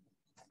violence.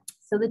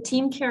 So the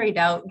team carried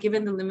out,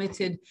 given the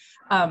limited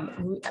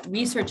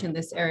research in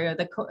this area,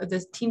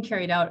 the team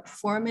carried out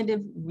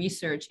formative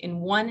research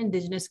in one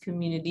indigenous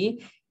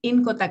community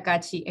in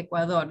Cotacachi,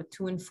 Ecuador,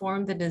 to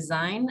inform the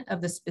design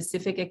of the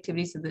specific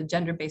activities of the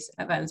gender-based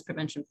violence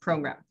prevention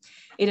program.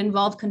 It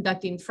involved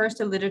conducting first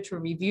a literature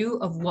review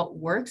of what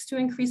works to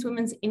increase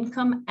women's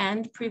income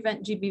and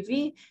prevent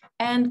GBV,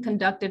 and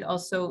conducted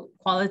also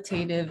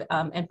qualitative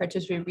and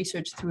participatory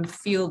research through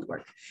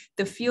fieldwork.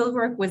 The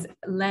fieldwork was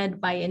led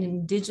by an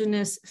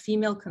indigenous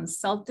female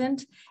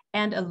consultant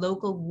and a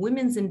local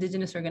women's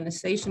indigenous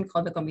organization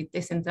called the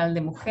Comité Central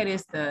de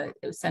Mujeres, the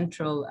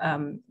Central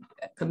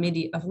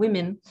Committee of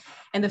Women.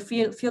 And the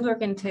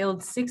fieldwork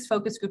entailed 6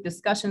 focus group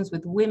discussions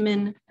with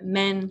women,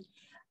 men,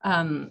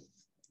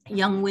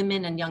 young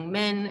women and young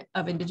men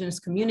of indigenous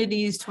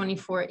communities,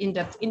 24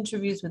 in-depth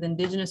interviews with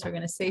indigenous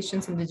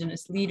organizations,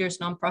 indigenous leaders,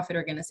 nonprofit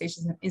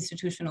organizations, and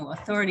institutional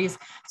authorities.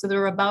 So there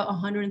were about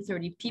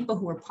 130 people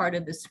who were part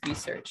of this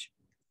research.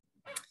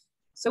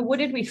 So what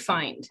did we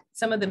find?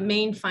 Some of the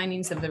main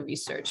findings of the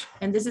research,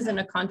 and this is in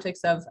a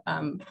context of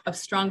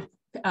strong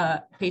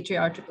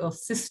patriarchal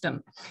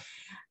system.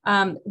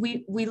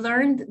 We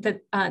learned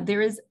that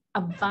there is a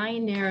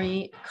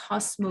binary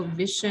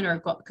cosmovision or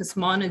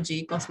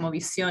cosmology,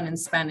 cosmovisión in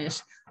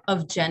Spanish,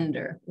 of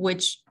gender,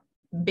 which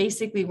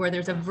basically where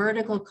there's a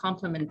vertical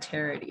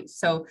complementarity.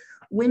 So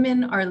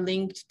women are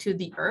linked to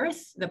the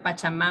earth, the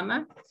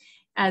Pachamama,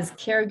 as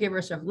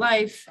caregivers of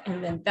life,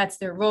 and then that's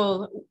their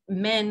role.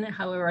 Men,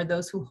 however, are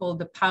those who hold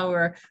the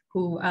power,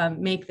 who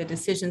make the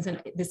decisions,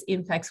 and this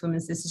impacts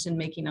women's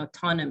decision-making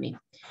autonomy.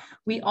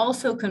 We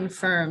also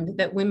confirmed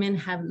that women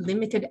have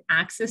limited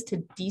access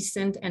to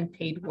decent and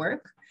paid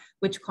work,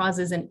 which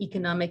causes an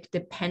economic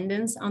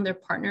dependence on their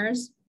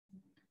partners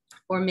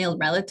or male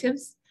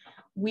relatives.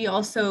 We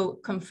also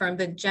confirmed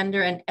that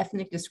gender and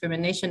ethnic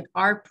discrimination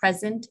are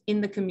present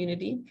in the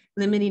community,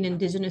 limiting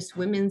Indigenous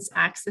women's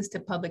access to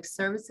public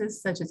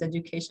services such as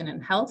education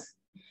and health.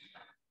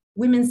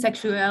 Women's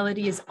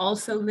sexuality is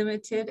also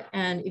limited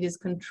and it is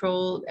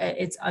controlled,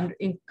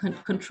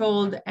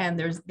 controlled and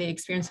they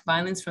experience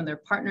violence from their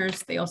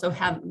partners. They also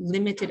have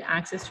limited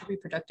access to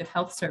reproductive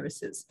health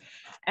services.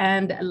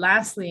 And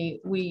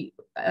lastly, we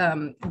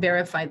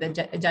verified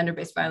that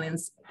gender-based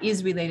violence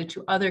is related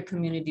to other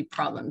community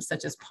problems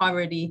such as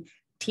poverty,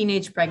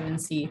 teenage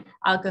pregnancy,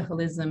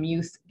 alcoholism,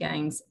 youth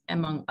gangs,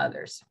 among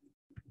others.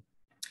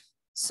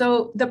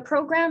 So the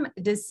program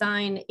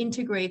design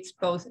integrates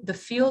both the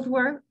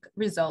fieldwork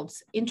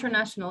results,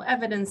 international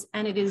evidence,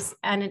 and it is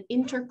an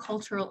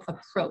intercultural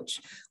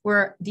approach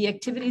where the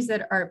activities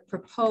that are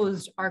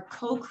proposed are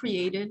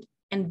co-created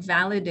and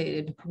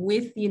validated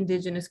with the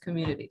Indigenous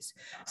communities.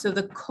 So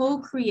the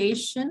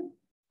co-creation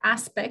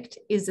aspect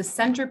is the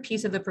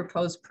centerpiece of the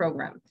proposed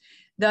program.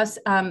 Thus,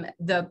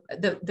 there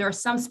are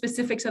some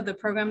specifics of the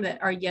program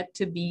that are yet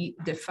to be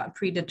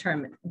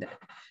predetermined.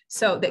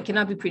 So that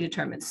cannot be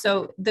predetermined.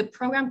 So the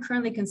program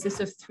currently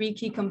consists of 3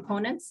 key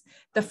components.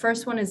 The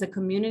first one is a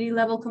community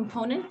level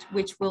component,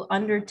 which will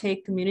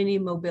undertake community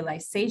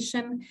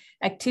mobilization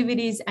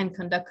activities and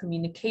conduct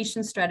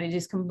communication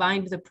strategies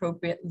combined with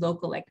appropriate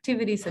local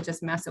activities such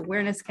as mass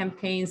awareness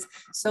campaigns,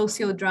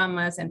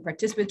 sociodramas and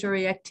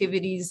participatory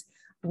activities,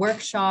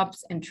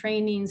 workshops and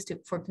trainings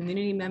for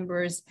community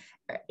members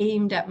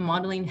aimed at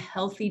modeling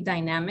healthy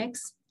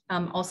dynamics,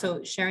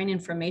 also sharing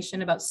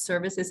information about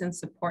services and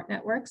support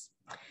networks.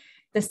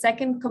 The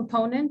second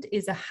component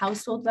is a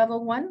household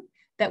level one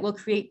that will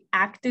create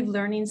active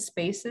learning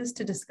spaces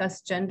to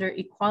discuss gender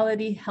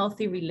equality,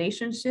 healthy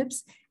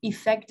relationships,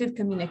 effective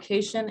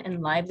communication,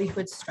 and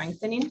livelihood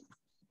strengthening.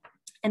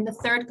 And the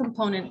third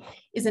component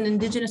is an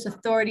Indigenous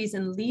authorities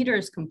and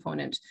leaders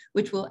component,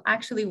 which will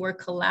actually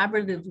work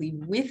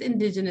collaboratively with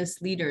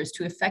Indigenous leaders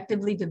to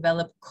effectively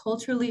develop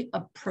culturally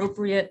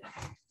appropriate,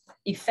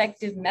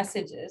 effective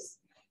messages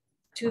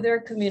to their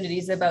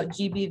communities about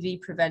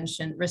GBV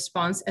prevention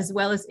response, as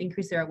well as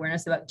increase their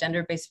awareness about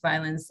gender-based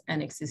violence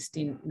and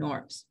existing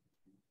norms.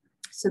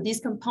 So these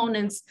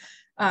components,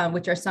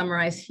 which are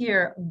summarized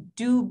here,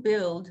 do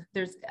build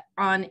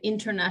on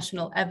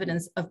international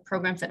evidence of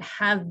programs that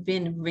have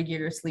been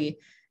rigorously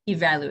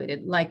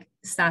evaluated, like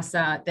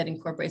SASA that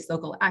incorporates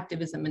local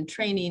activism and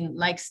training,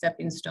 like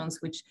Stepping Stones,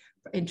 which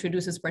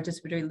introduces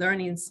participatory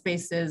learning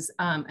spaces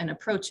and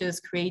approaches,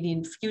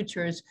 Creating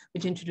Futures,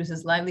 which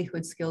introduces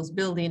livelihood skills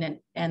building,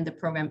 and the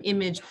program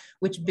Image,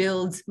 which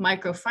builds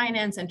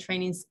microfinance and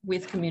trainings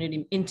with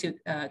community into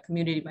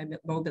community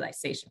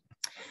mobilization.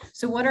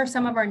 So what are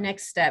some of our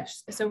next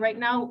steps? So right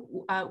now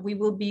we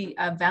will be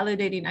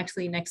validating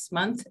actually next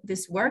month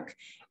this work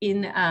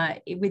with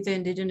the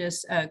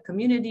Indigenous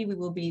community. We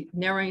will be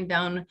narrowing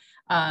down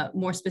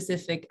more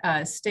specific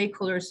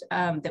stakeholders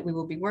that we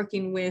will be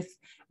working with,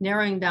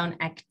 narrowing down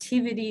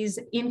activities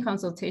in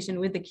consultation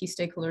with the key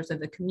stakeholders of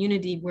the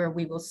community, where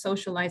we will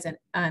socialize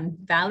and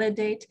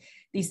validate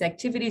these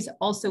activities,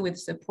 also with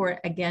support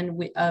again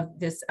of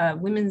this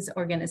women's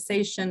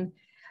organization.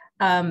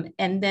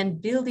 And then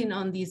building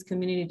on these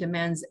community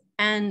demands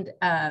and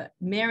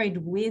married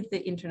with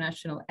the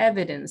international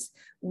evidence,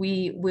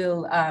 we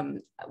will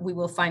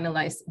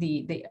finalize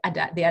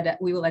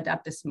we will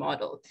adapt this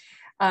model.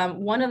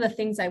 One of the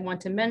things I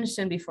want to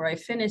mention before I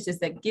finish is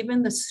that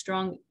given the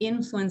strong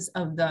influence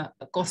of the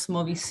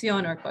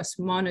cosmovision or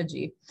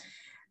cosmology,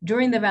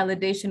 during the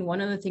validation,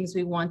 one of the things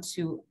we want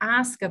to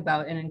ask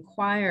about and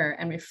inquire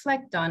and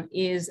reflect on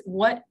is,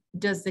 what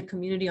does the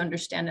community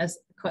understand as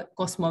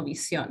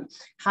cosmovision?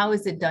 How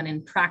is it done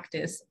in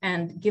practice?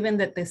 And given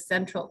that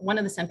one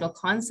of the central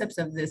concepts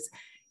of this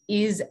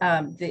is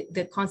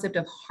the concept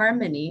of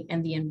harmony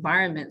and the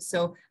environment.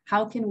 So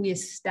how can we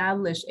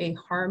establish a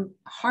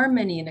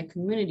harmony in a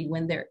community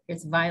when there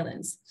is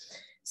violence?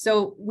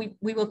 So we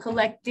will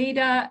collect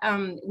data,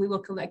 we will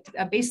collect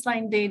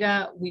baseline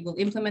data, we will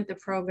implement the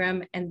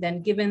program, and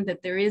then given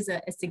that there is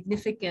a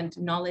significant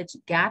knowledge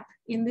gap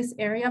in this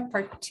area,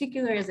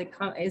 particularly as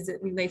it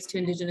relates to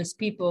Indigenous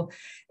people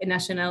and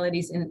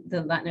nationalities in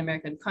the Latin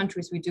American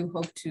countries, we do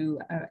hope to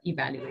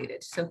evaluate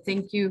it. So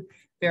thank you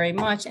very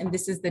much. And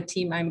this is the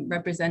team I'm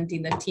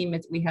representing. The team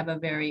is, we have a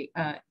very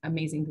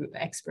amazing group,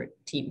 expert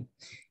team.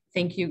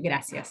 Thank you,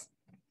 gracias.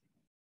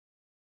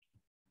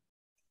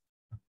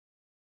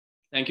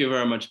 Thank you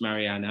very much,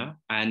 Mariana.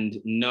 And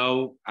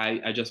now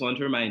I just want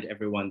to remind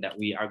everyone that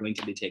we are going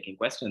to be taking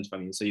questions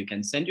from you. So you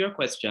can send your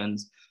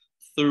questions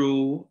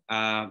through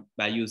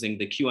by using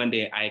the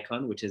Q&A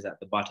icon, which is at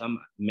the bottom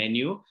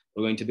menu.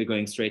 We're going to be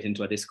going straight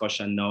into a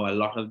discussion now, a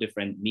lot of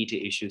different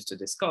meaty issues to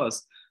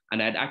discuss. And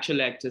I'd actually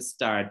like to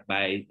start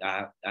by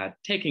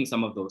taking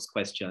some of those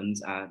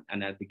questions,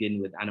 and I'll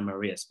begin with Ana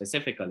Maria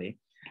specifically.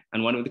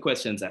 And one of the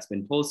questions that's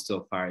been posed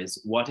so far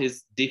is, what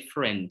is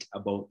different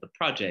about the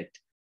project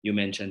you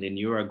mentioned in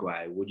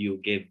Uruguay? Would you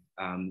give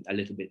a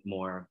little bit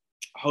more,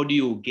 how do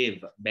you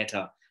give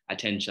better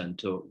attention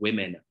to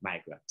women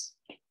migrants?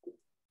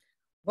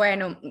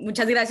 Bueno,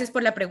 muchas gracias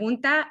por la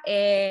pregunta.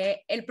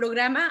 El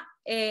programa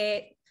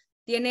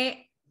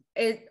tiene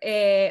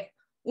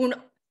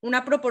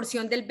una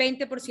proporción del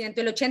 20%,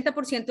 el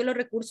 80% de los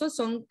recursos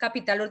son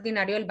capital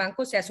ordinario del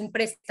banco, o sea, es un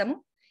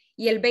préstamo,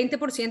 y el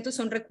 20%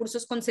 son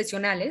recursos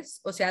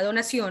concesionales, o sea,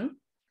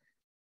 donación,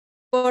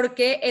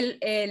 porque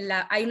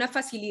hay una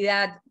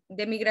facilidad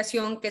de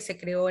migración que se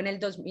creó en el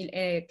 2000,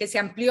 que se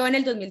amplió en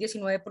el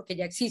 2019 porque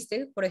ya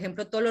existe. Por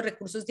ejemplo, todos los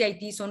recursos de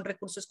Haití son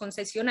recursos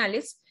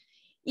concesionales,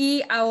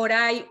 y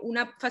ahora hay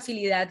una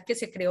facilidad que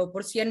se creó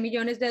por $100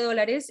 millones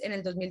en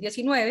el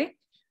 2019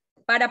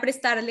 para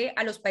prestarle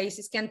a los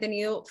países que han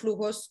tenido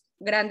flujos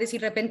grandes y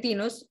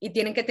repentinos y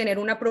tienen que tener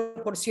una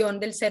proporción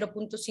del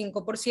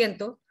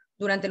 0.5%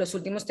 durante los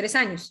últimos 3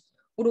 años.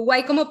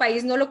 Uruguay como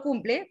país no lo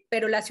cumple,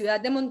 pero la ciudad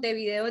de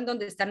Montevideo, en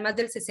donde están más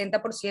del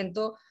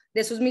 60%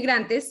 de sus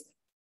migrantes,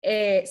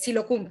 sí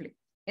lo cumple.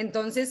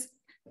 Entonces,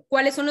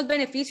 ¿cuáles son los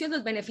beneficios?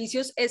 Los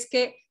beneficios es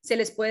que se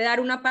les puede dar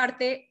una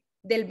parte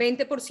del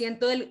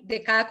 20%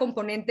 de cada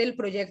componente del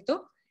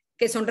proyecto,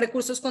 que son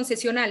recursos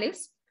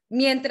concesionales,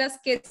 mientras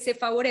que se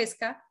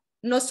favorezca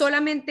no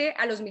solamente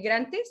a los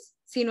migrantes,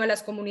 sino a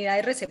las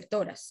comunidades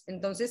receptoras.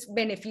 Entonces,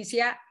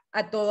 beneficia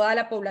a toda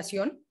la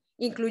población,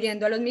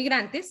 incluyendo a los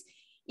migrantes,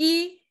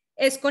 y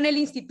es con el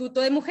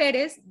Instituto de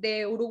Mujeres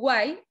de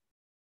Uruguay,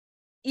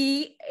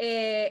 y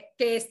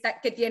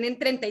que tienen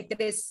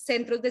 33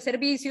 centros de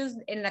servicios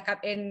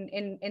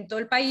en todo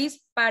el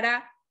país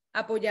para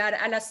apoyar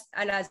a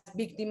las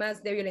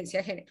víctimas de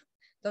violencia de género.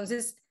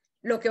 Entonces,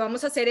 lo que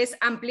vamos a hacer es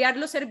ampliar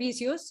los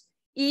servicios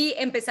y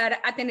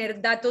empezar a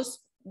tener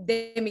datos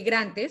de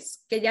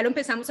migrantes, que ya lo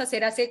empezamos a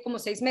hacer hace como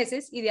 6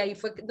 meses, y de ahí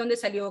fue donde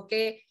salió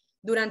que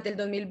durante el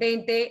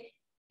 2020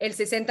 el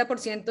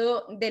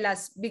 60% de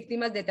las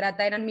víctimas de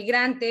trata eran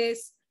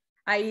migrantes.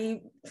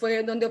 Ahí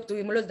fue donde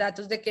obtuvimos los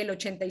datos de que el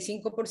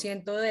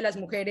 85% de las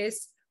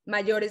mujeres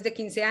mayores de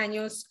 15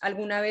 años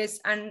alguna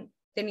vez han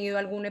tenido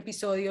algún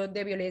episodio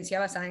de violencia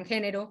basada en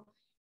género,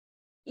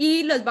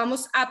 y los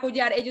vamos a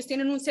apoyar. Ellos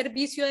tienen un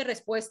servicio de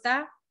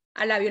respuesta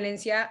a la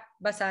violencia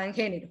basada en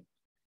género.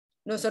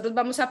 Nosotros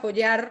vamos a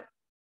apoyar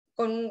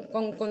con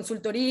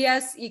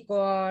consultorías y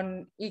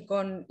con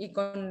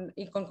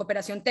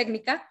cooperación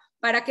técnica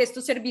para que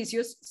estos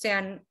servicios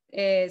sean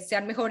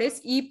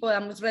mejores y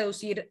podamos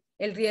reducir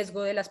el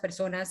riesgo de las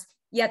personas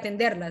y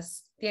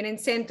atenderlas. Tienen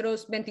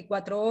centros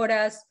 24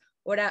 horas,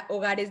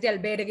 hogares de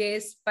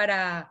albergues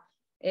para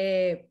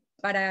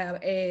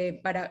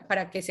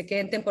que se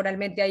queden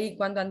temporalmente ahí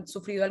cuando han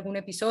sufrido algún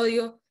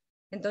episodio.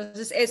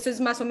 Entonces, esto es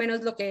más o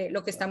menos lo que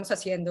estamos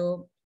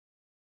haciendo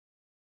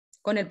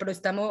con el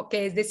préstamo,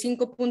 que es de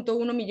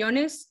 5.1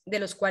 millones, de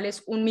los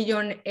cuales 1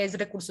 millón es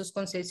recursos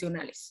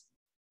concesionales.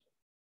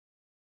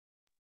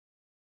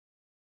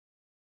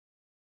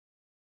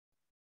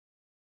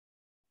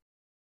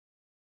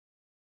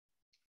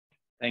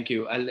 Thank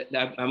you.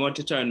 I want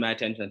to turn my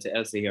attention to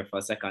Elsie here for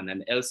a second.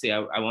 And Elsie,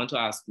 I want to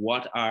ask,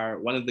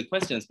 one of the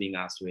questions being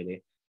asked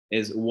really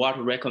is, what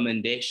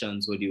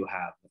recommendations would you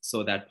have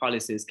so that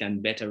policies can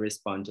better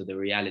respond to the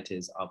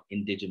realities of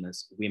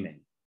Indigenous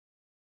women?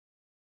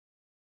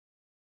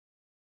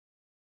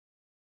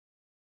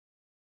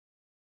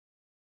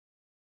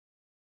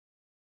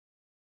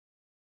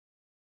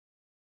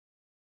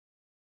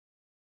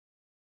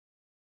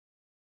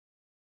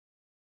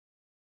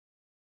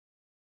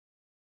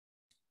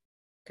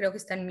 Creo que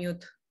está en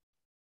mute.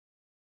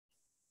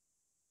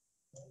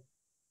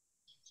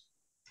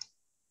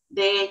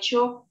 De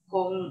hecho,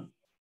 con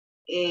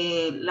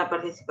la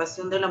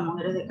participación de las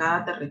mujeres de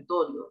cada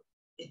territorio,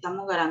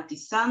 estamos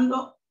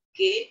garantizando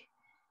que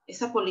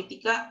esa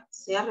política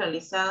sea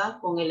realizada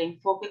con el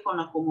enfoque, con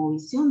la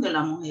cosmovisión de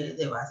las mujeres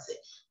de base,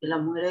 de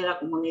las mujeres de las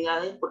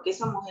comunidades, porque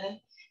esas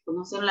mujeres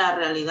conocen la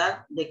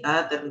realidad de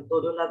cada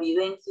territorio, la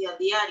vivencia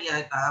diaria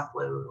de cada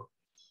pueblo.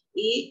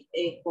 Y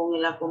con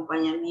el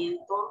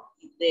acompañamiento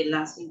de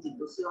las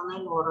instituciones,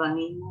 los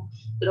organismos,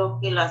 creo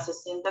que las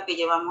 60 que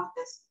llevamos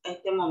hasta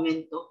este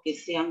momento que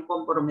se han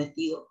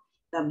comprometido,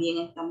 también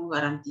estamos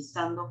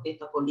garantizando que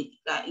esta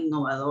política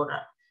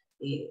innovadora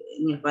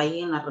en el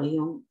país, en la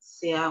región,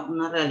 sea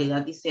una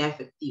realidad y sea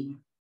efectiva.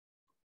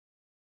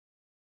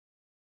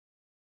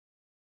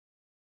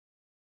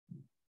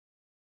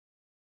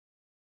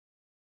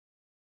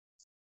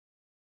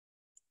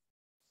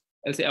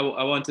 Elsie, I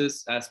want to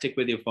stick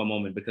with you for a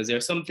moment, because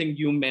there's something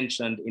you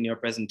mentioned in your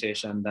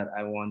presentation that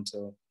I want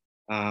to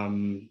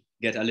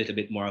get a little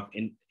bit more of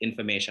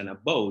information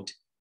about.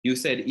 You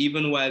said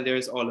even while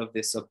there's all of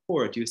this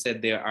support, you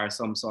said there are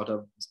some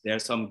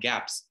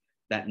gaps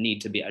that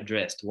need to be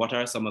addressed. What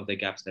are some of the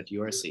gaps that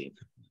you are seeing?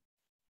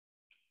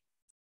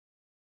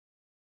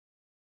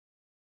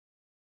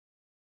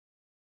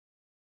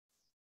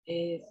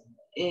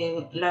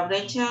 La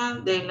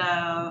brecha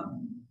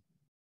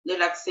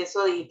del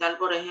acceso digital,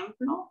 por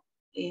ejemplo,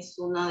 es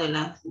una de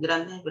las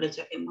grandes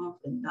brechas que hemos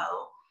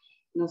enfrentado.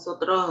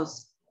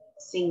 Nosotros,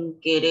 sin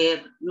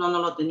querer, no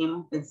nos lo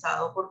teníamos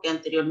pensado, porque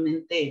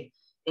anteriormente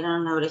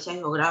eran la brecha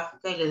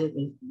geográfica y la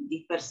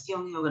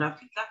dispersión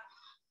geográfica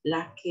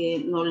las que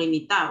nos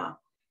limitaban.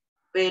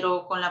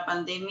 pero con la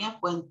pandemia,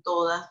 pues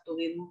todas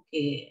tuvimos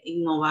que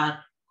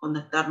innovar,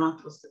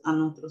 conectarnos a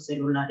nuestros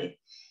celulares.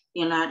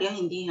 Y en las áreas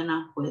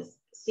indígenas, pues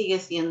sigue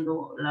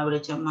siendo la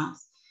brecha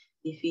más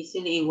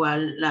difícil,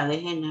 igual la de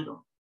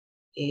género.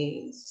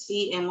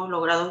 Sí hemos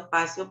logrado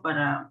espacio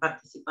para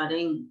participar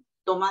en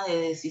toma de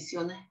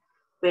decisiones,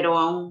 pero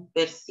aún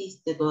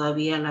persiste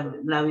todavía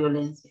la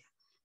violencia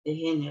de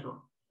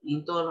género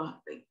en todos los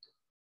aspectos.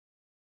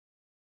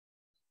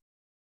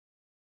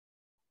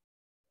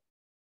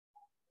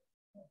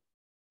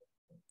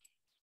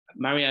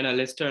 Mariana,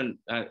 let's turn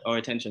our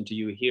attention to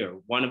you here.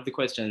 One of the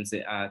questions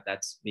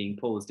that's being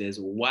posed is,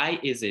 why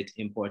is it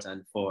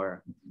important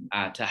for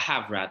to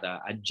have rather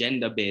a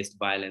gender-based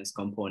violence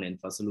component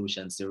for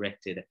solutions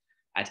directed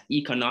at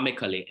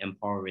economically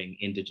empowering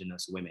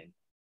indigenous women?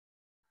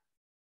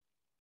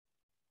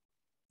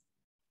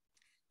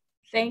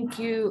 Thank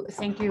you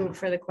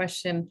for the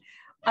question.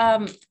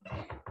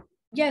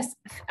 Yes,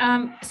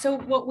 so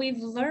what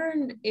we've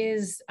learned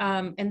is,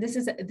 and this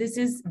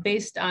is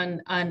based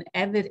on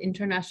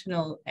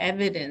international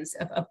evidence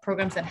of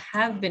programs that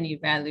have been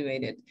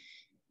evaluated,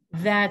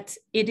 that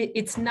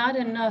it's not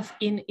enough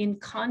in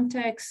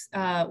contexts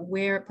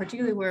where,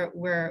 particularly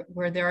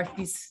where there are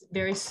these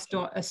very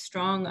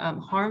strong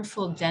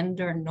harmful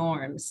gender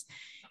norms.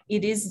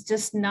 It is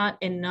just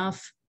not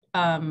enough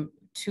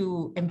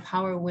to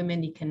empower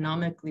women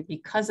economically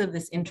because of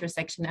this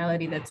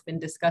intersectionality that's been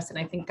discussed. And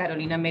I think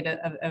Carolina made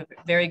a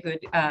very good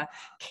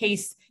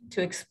case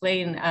to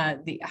explain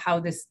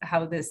how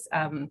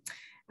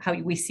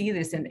we see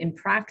this in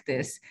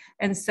practice.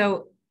 And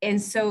so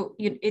it's so,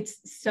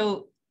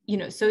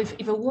 so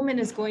if a woman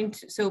is going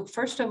to, so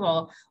first of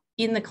all,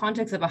 in the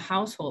context of a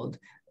household,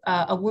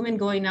 a woman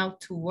going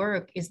out to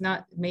work is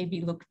not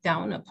maybe looked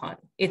down upon.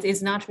 It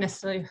is not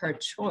necessarily her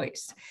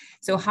choice.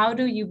 So how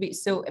do you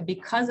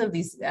because of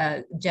these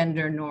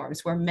gender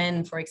norms, where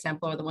men, for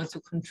example, are the ones who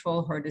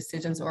control her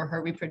decisions or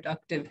her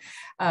reproductive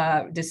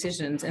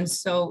decisions. And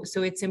so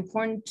it's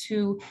important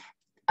to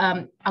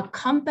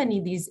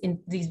accompany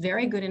these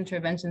very good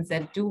interventions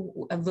that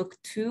do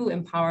look to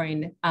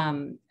empowering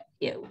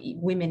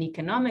women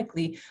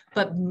economically,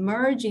 but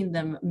merging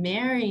them,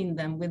 marrying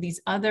them with these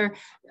other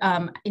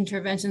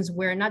interventions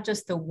where not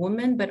just the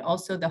woman, but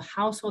also the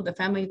household, the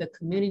family, the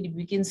community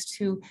begins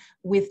to,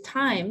 with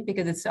time,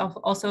 because it's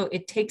also,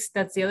 it takes,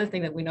 that's the other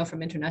thing that we know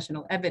from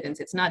international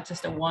evidence. It's not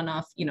just a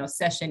one-off,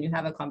 session, you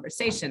have a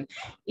conversation.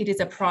 It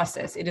is a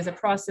process. It is a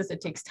process that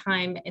takes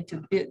time and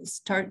to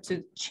start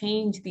to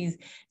change these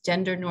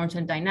gender norms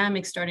and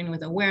dynamics, starting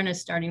with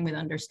awareness, starting with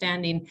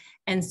understanding.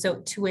 And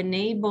so to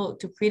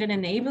create an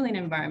enabling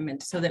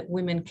environment so that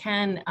women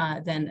can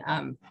then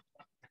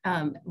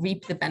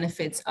reap the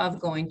benefits of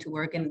going to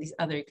work and these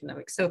other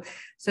economics.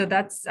 So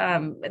that's,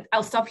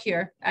 I'll stop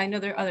here. I know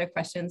there are other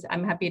questions.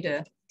 I'm happy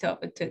to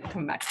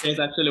come back. There's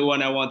actually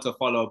one I want to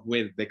follow up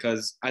with,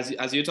 because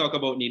as you talk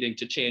about needing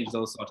to change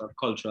those sort of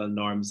cultural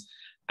norms,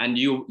 and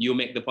you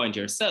make the point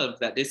yourself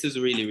that this is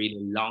really,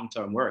 really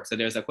long-term work. So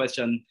there's a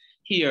question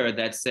here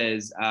that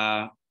says,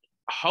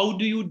 how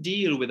do you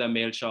deal with a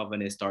male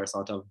chauvinist or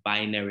sort of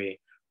binary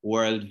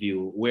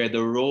worldview where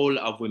the role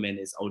of women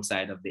is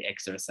outside of the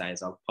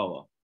exercise of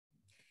power?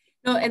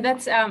 No, and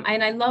that's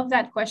and I love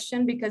that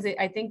question, because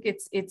I think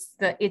it's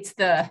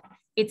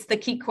the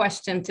key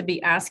question to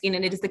be asking,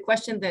 and it is the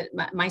question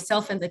that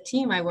myself and the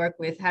team I work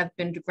with have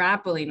been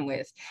grappling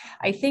with.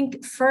 I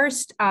think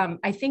first,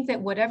 I think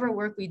that whatever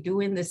work we do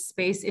in this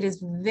space, it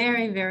is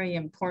very, very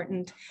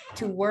important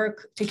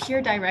to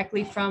hear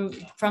directly from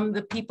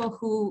the people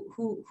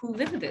who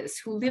live this,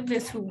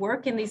 who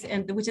work in these,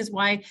 and which is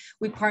why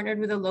we partnered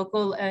with a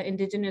local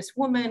Indigenous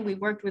woman. We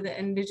worked with an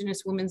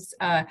Indigenous women's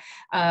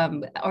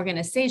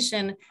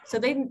organization, so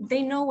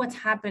they know what's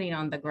happening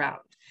on the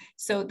ground.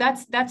 So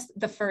that's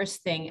the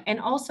first thing. And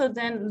also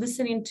then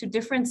listening to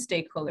different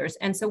stakeholders.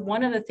 And so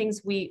one of the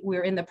things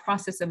we're in the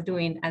process of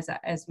doing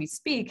as we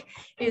speak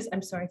is,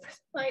 I'm sorry for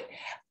the light,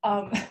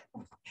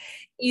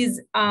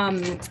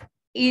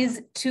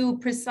 is to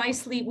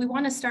precisely, we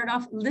want to start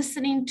off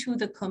listening to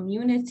the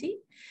community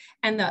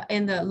and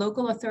the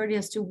local authority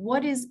as to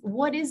what is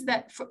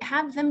that,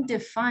 have them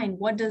define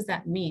what does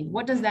that mean?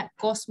 What does that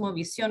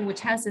cosmovision,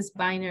 which has this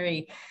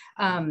binary,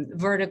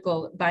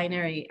 vertical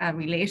binary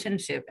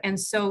relationship. And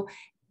so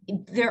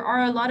there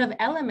are a lot of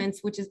elements,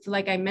 which is,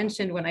 like I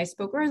mentioned when I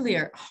spoke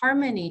earlier,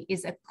 harmony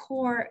is a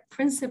core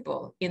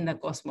principle in the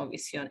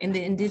cosmovision, in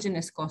the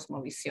indigenous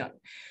cosmovision.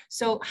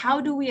 So how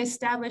do we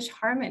establish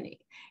harmony?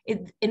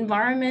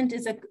 Environment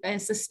is a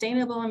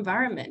sustainable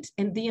environment,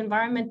 and the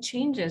environment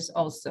changes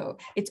also.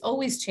 It's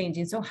always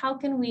changing. So how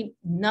can we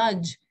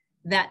nudge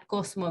that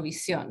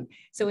cosmovision?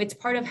 So it's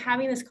part of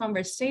having this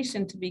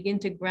conversation to begin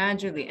to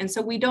gradually, and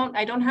so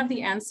I don't have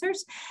the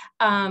answers.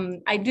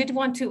 I did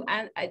want to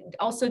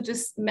also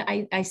just,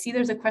 I see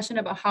there's a question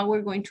about how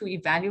we're going to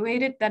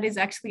evaluate it. That is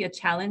actually a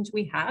challenge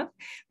we have,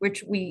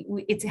 which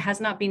it has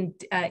not been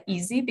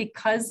easy,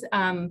 because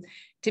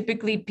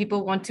typically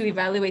people want to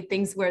evaluate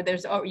things where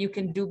there's, or you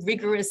can do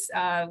rigorous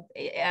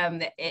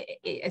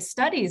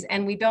studies,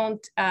 and we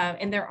don't,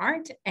 and there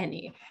aren't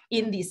any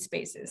in these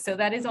spaces. So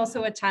that is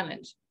also a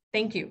challenge.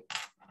 Thank you.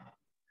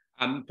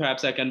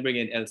 Perhaps I can bring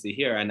in Elsie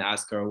here and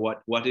ask her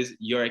what is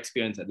your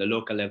experience at the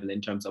local level in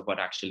terms of what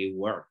actually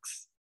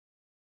works?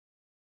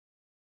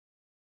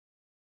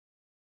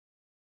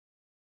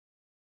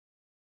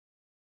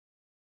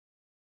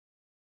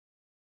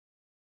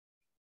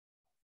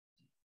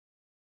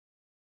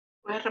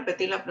 ¿Puedes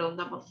repetir la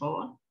pregunta, por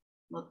favor?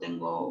 No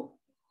tengo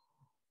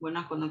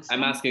buena conexión.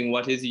 I'm asking,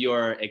 what is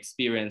your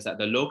experience at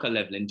the local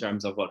level in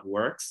terms of what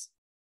works,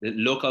 the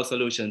local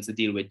solutions to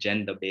deal with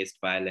gender-based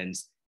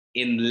violence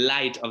in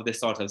light of the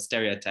sort of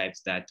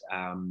stereotypes that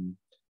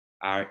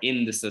are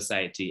in the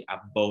society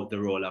about the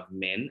role of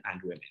men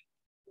and women?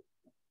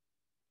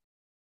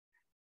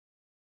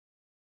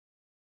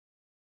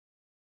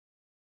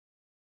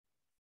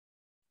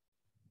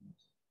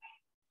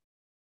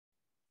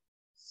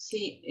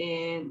 Sí,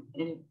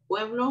 el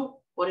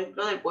pueblo, por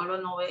ejemplo, del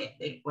pueblo Nove,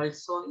 del cual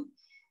soy,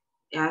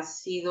 ha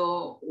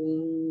sido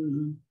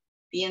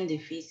bien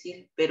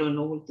difícil, pero en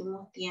los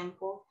últimos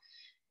tiempos,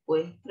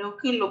 pues creo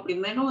que lo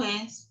primero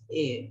es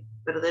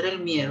perder el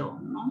miedo,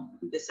 ¿no?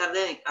 Empezar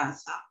desde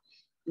casa,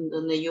 en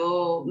donde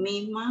yo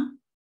misma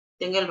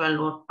tenga el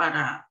valor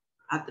para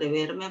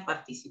atreverme a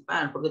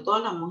participar, porque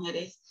todas las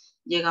mujeres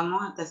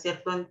llegamos hasta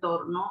cierto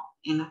entorno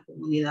en las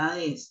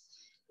comunidades,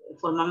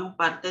 formamos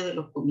parte de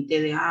los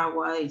comités de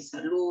agua, de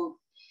salud,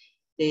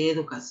 de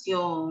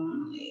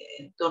educación,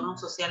 entornos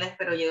sociales,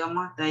 pero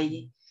llegamos hasta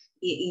allí.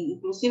 Y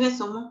inclusive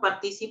somos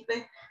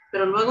partícipes,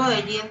 pero luego de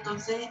allí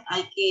entonces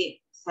hay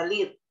que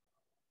salir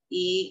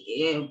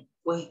y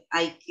pues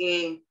hay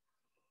que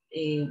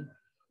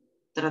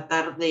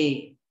tratar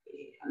de...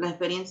 La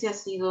experiencia ha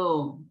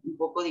sido un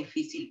poco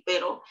difícil,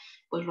 pero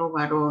pues los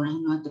varones,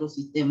 nuestro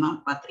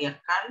sistema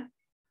patriarcal,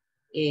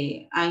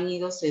 han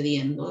ido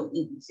cediendo.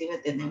 Inclusive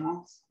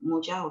tenemos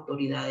muchas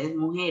autoridades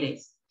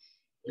mujeres,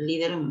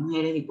 líderes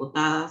mujeres,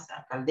 diputadas,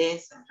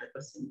 alcaldesas,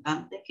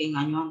 representantes que en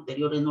años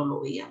anteriores no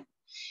lo veían.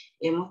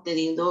 Hemos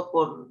tenido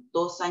por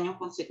 2 años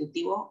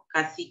consecutivos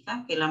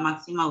cacicas, que es la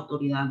máxima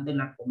autoridad de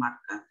la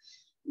comarca,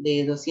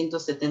 de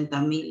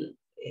 270,000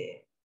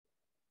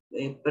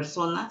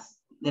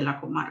 personas de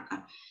la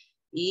comarca.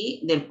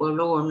 Y del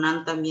pueblo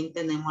Gornán también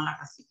tenemos a la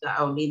cacica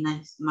Aulina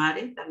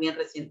Ismare, también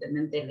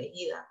recientemente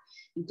elegida.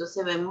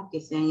 Entonces vemos que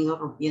se han ido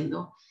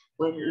rompiendo,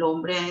 pues los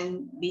hombres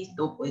han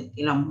visto pues,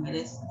 que las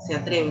mujeres se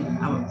atreven,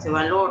 se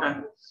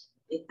valoran.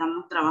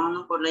 Estamos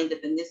trabajando por la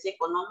independencia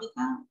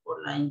económica,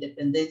 por la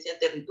independencia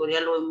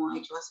territorial, lo hemos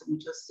hecho hace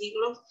muchos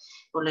siglos,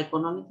 por la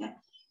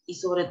económica, y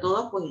sobre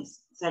todo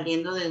pues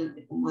saliendo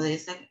como de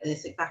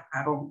ese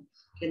cascarón,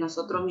 que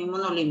nosotros mismos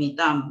nos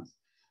limitamos.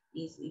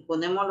 Y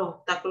ponemos los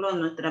obstáculos en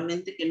nuestra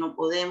mente que no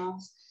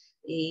podemos,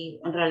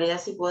 y en realidad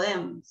sí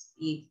podemos,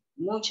 y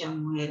muchas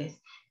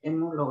mujeres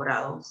hemos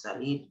logrado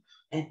salir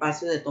a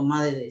espacios de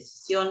toma de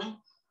decisiones,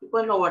 y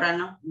pues los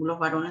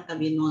varones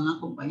también nos han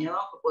acompañado,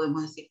 aunque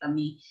podemos decir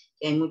también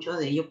que hay muchos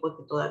de ellos pues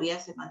que todavía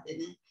se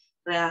mantienen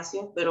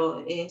reacios,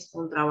 pero es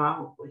un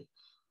trabajo pues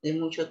de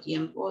mucho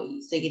tiempo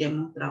y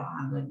seguiremos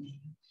trabajando en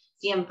ello.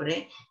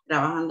 Siempre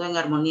trabajando en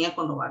armonía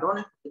con los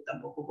varones, porque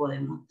tampoco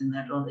podemos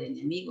tenerlos de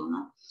enemigos,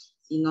 ¿no?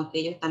 Sino que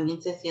ellos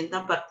también se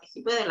sientan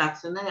partícipes de las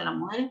acciones de las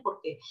mujeres,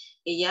 porque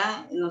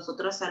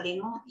nosotros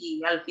salimos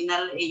y al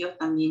final ellos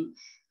también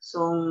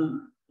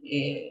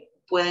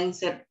pueden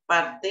ser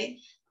parte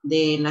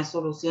de las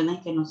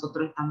soluciones que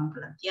nosotros estamos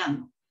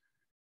planteando.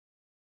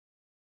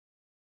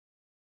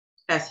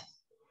 Gracias.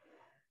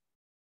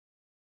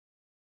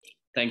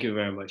 Thank you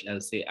very much,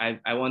 Elsie.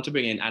 I want to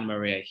bring in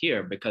Anne-Maria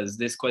here because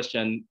this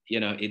question,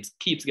 it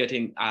keeps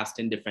getting asked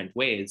in different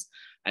ways.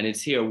 And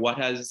it's here, what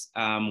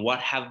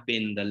have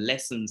been the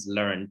lessons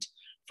learned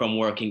from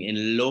working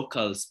in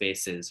local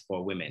spaces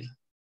for women?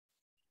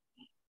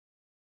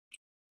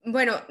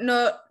 Bueno,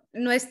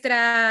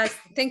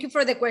 thank you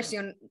for the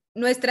question.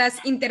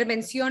 Nuestras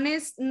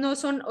intervenciones no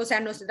son, o sea,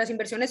 nuestras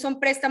inversiones son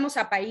préstamos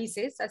a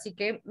países, así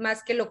que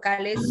más que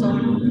locales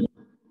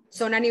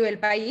son a nivel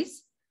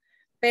país.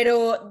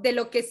 Pero de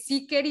lo que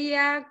sí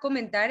quería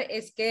comentar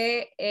es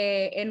que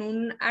en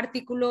un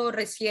artículo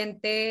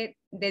reciente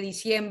de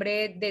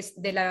diciembre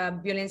de la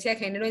violencia de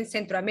género en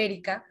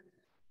Centroamérica,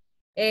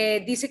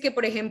 dice que,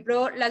 por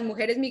ejemplo, las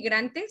mujeres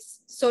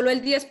migrantes, solo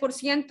el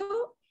 10%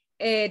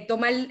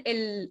 toma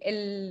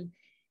el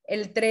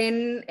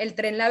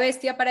tren La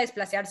Bestia para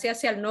desplazarse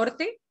hacia el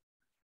norte,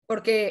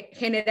 porque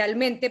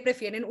generalmente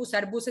prefieren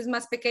usar buses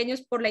más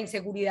pequeños por la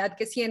inseguridad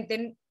que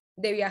sienten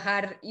de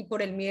viajar y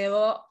por el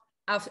miedo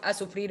a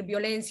sufrir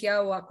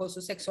violencia o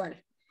acoso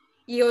sexual.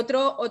 Y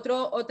otro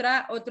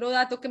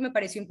dato que me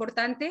pareció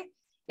importante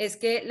es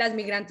que las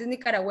migrantes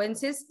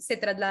nicaragüenses se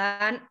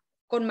trasladan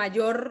con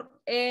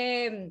mayor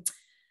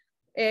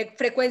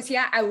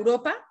frecuencia a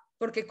Europa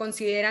porque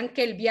consideran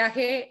que el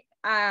viaje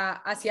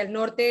hacia el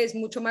norte es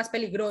mucho más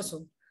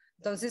peligroso.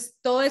 Entonces,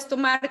 todo esto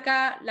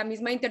marca la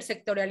misma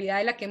intersectorialidad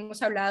de la que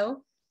hemos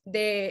hablado,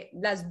 de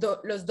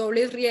los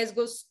dobles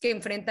riesgos que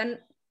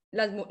enfrentan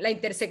la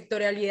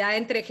intersectorialidad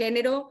entre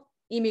género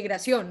y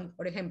migración,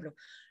 por ejemplo.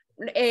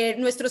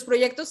 Nuestros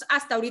proyectos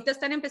hasta ahorita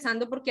están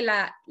empezando porque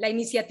la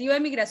iniciativa de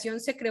migración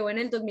se creó en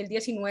el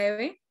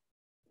 2019.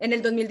 En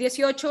el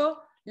 2018,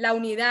 la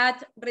unidad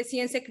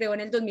recién se creó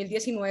en el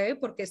 2019,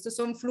 porque estos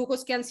son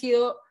flujos que han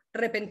sido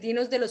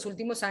repentinos de los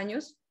últimos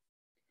años.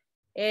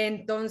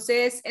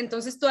 Entonces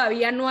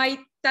todavía no hay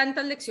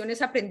tantas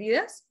lecciones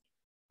aprendidas,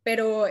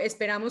 pero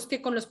esperamos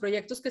que con los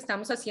proyectos que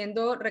estamos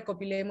haciendo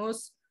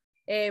recopilemos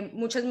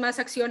muchas más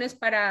acciones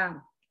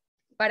para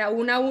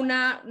una a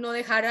una no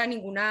dejar a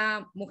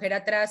ninguna mujer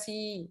atrás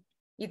y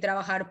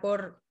trabajar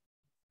por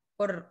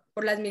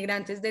las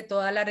migrantes de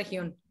toda la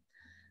región.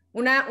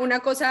 Una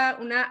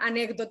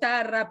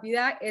anécdota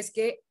rápida es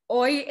que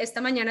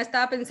esta mañana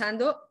estaba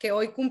pensando que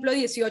hoy cumplo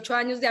 18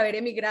 años de haber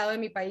emigrado de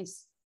mi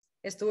país.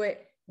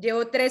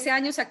 Llevo 13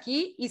 años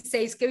aquí y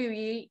 6 que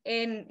viví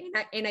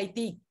en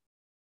Haití.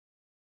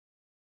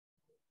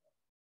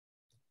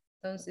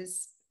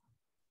 Entonces,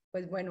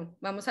 pues bueno,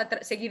 vamos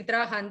a seguir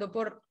trabajando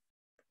por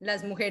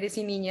las mujeres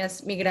y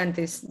niñas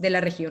migrantes de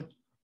la región.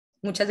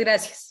 Muchas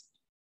gracias.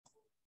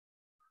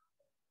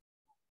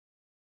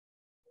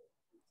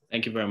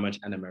 Thank you very much,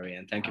 Anna Maria,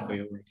 and thank you for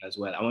your work as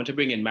well. I want to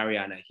bring in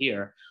Mariana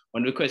here.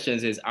 One of the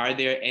questions is, are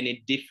there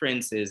any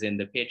differences in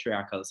the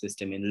patriarchal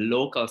system in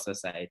local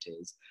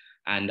societies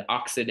and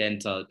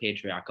Occidental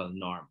patriarchal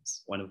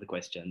norms? One of the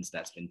questions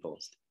that's been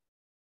posed.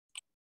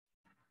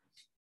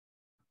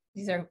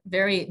 These are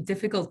very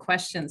difficult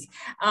questions.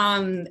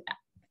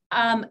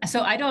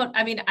 So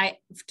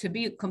to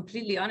be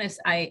completely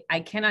honest,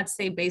 I cannot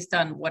say based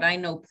on what I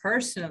know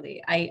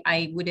personally.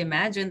 I would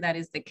imagine that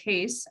is the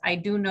case. I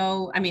do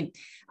know,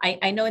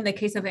 I know in the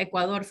case of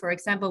Ecuador, for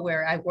example,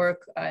 where I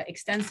work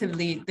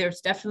extensively, there's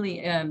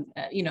definitely,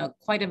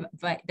 quite a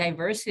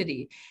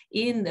diversity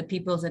in the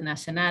peoples and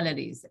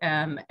nationalities.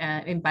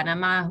 In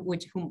Panama,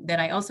 that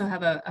I also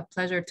have a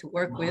pleasure to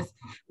work with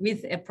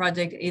a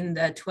project in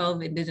the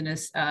 12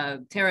 indigenous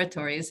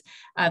territories,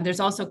 there's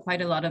also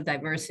quite a lot of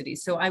diversity.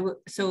 So I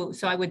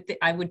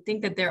would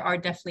think that there are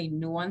definitely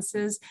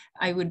nuances.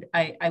 I would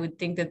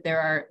think that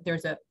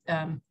there's a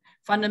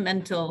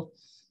fundamental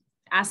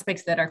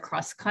aspects that are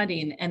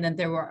cross-cutting, and then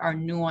there are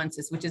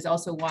nuances, which is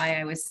also why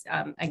I was,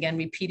 again,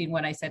 repeating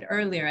what I said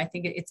earlier. I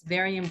think it's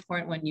very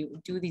important when you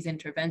do these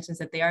interventions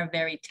that they are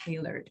very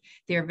tailored.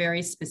 They are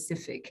very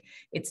specific.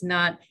 It's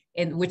not,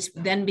 and which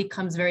then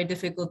becomes very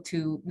difficult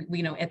to,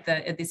 at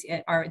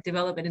our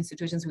development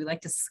institutions, we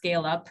like to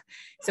scale up.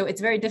 So it's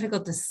very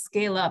difficult to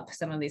scale up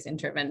some of these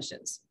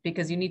interventions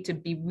because you need to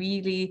be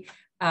really,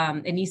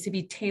 it needs to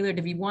be tailored.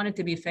 If you want it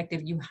to be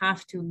effective, you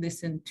have to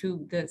listen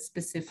to the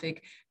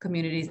specific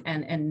communities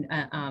and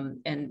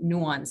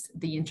nuance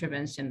the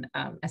intervention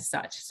as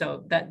such.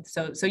 So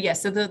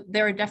yes,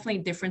 there are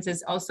definitely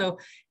differences. Also,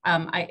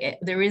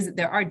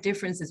 there are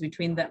differences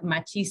between the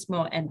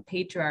machismo and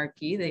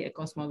patriarchy, the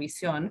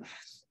cosmovisión.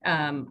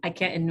 I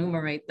can't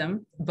enumerate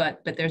them,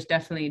 but there's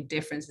definitely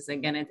differences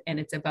again, and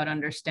it's about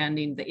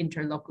understanding the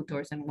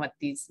interlocutors and what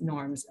these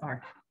norms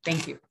are.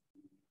 Thank you.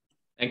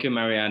 Thank you,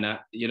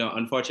 Mariana.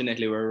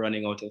 Unfortunately, we're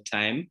running out of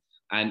time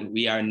and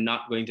we are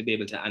not going to be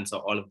able to answer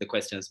all of the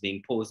questions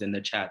being posed in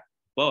the chat,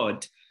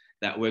 but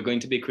that we're going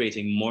to be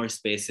creating more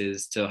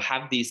spaces to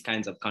have these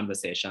kinds of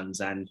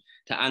conversations and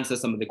to answer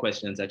some of the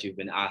questions that you've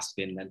been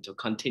asking and to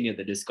continue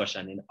the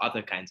discussion in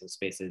other kinds of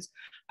spaces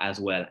as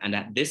well. And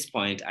at this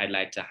point, I'd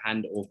like to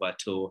hand over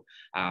to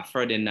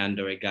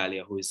Ferdinando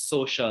Regalia, who is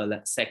Social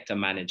Sector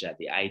Manager at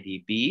the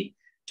IDB,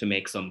 to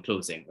make some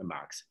closing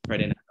remarks.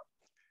 Ferdinando.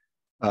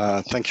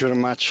 Thank you very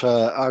much,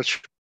 Arch.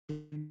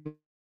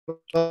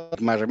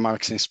 My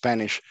remarks in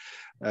Spanish.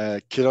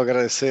 Quiero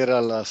agradecer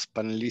a las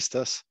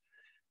panelistas.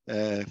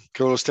 Creo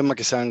que los temas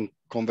que se han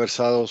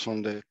conversado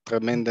son de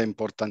tremenda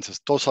importancia.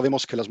 Todos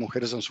sabemos que las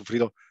mujeres han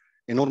sufrido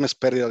enormes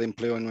pérdidas de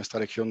empleo en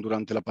nuestra región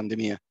durante la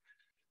pandemia.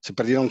 Se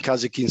perdieron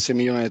casi 15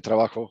 millones de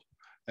trabajo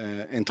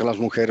entre las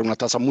mujeres, una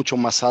tasa mucho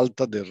más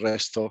alta del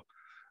resto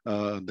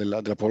de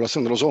la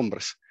población, de los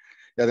hombres.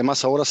 Y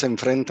además ahora se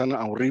enfrentan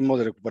a un ritmo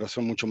de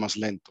recuperación mucho más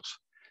lentos.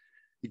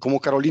 Y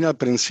como Carolina al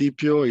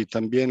principio y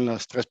también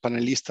las tres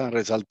panelistas han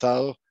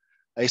resaltado,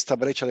 a esta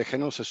brecha de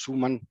género se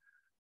suman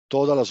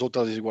todas las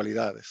otras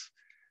desigualdades.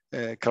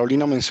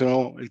 Carolina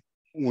mencionó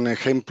un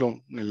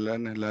ejemplo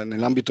en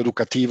el ámbito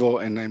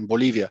educativo en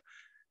Bolivia.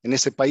 En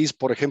ese país,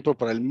 por ejemplo,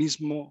 para el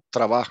mismo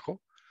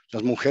trabajo,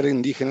 las mujeres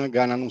indígenas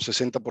ganan un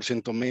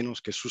 60%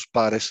 menos que sus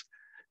pares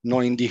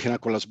no indígenas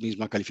con las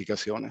mismas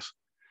calificaciones.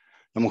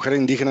 Las mujeres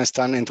indígenas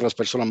están entre las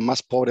personas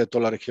más pobres de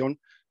toda la región,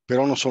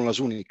 pero no son las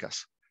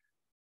únicas.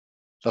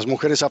 Las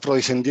mujeres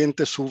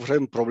afrodescendientes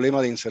sufren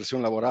problemas de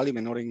inserción laboral y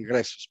menores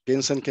ingresos.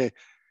 Piensen que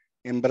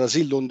en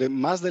Brasil, donde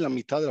más de la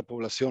mitad de la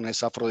población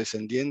es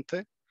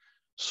afrodescendiente,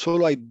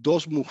 solo hay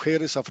 2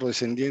 mujeres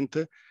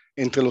afrodescendientes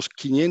entre los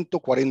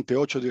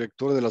 548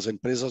 directores de las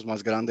empresas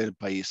más grandes del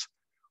país.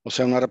 O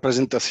sea, una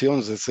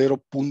representación de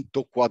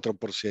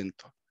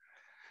 0.4%.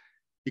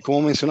 Y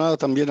como mencionaba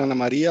también Ana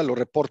María, los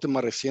reportes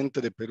más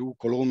recientes de Perú,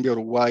 Colombia,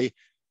 Uruguay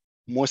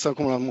muestran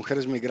cómo las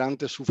mujeres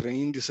migrantes sufren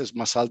índices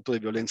más altos de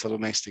violencia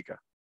doméstica.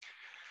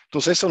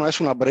 Entonces, eso no es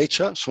una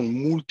brecha, son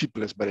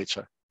múltiples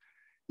brechas.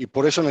 Y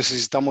por eso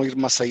necesitamos ir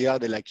más allá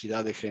de la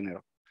equidad de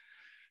género.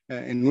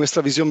 En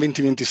nuestra visión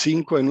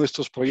 2025, en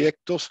nuestros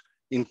proyectos,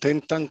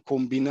 intentan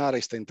combinar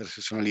esta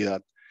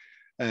interseccionalidad,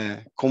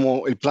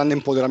 como el plan de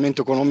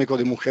empoderamiento económico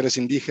de mujeres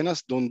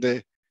indígenas,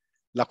 donde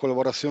la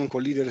colaboración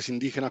con líderes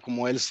indígenas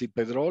como Elsie y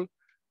Pedrol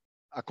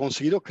ha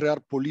conseguido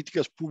crear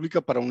políticas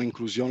públicas para una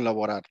inclusión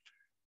laboral.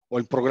 O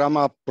el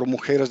programa Pro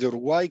Mujeres de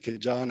Uruguay, que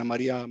ya Ana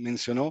María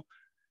mencionó,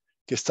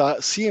 que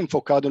está sí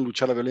enfocado en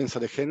luchar la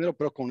violencia de género,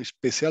 pero con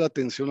especial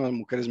atención a las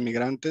mujeres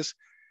migrantes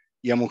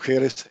y a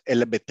mujeres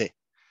LGBT.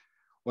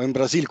 O en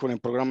Brasil, con el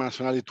Programa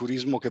Nacional de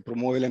Turismo que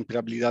promueve la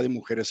empleabilidad de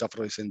mujeres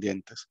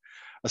afrodescendientes.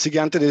 Así que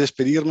antes de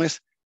despedirme,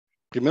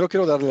 primero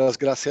quiero darle las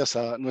gracias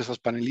a nuestras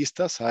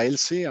panelistas, a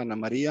Elsie, a Ana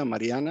María, a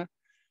Mariana.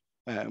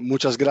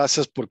 Muchas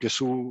gracias porque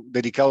su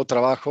dedicado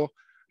trabajo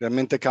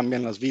realmente cambia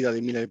las vidas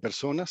de miles de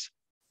personas.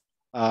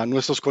 A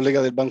nuestros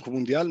colegas del Banco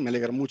Mundial, me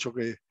alegra mucho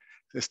que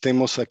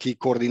estemos aquí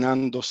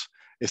coordinando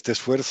este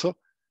esfuerzo.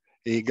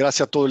 Y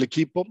gracias a todo el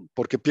equipo,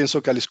 porque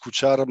pienso que al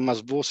escuchar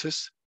más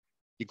voces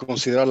y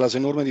considerar la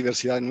enorme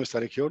diversidad de nuestra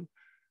región,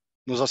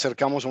 nos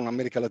acercamos a una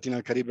América Latina y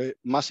el Caribe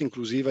más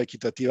inclusiva y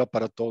equitativa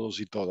para todos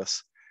y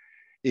todas.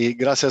 Y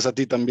gracias a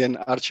ti también,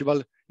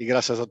 Archibald, y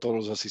gracias a todos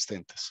los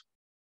asistentes.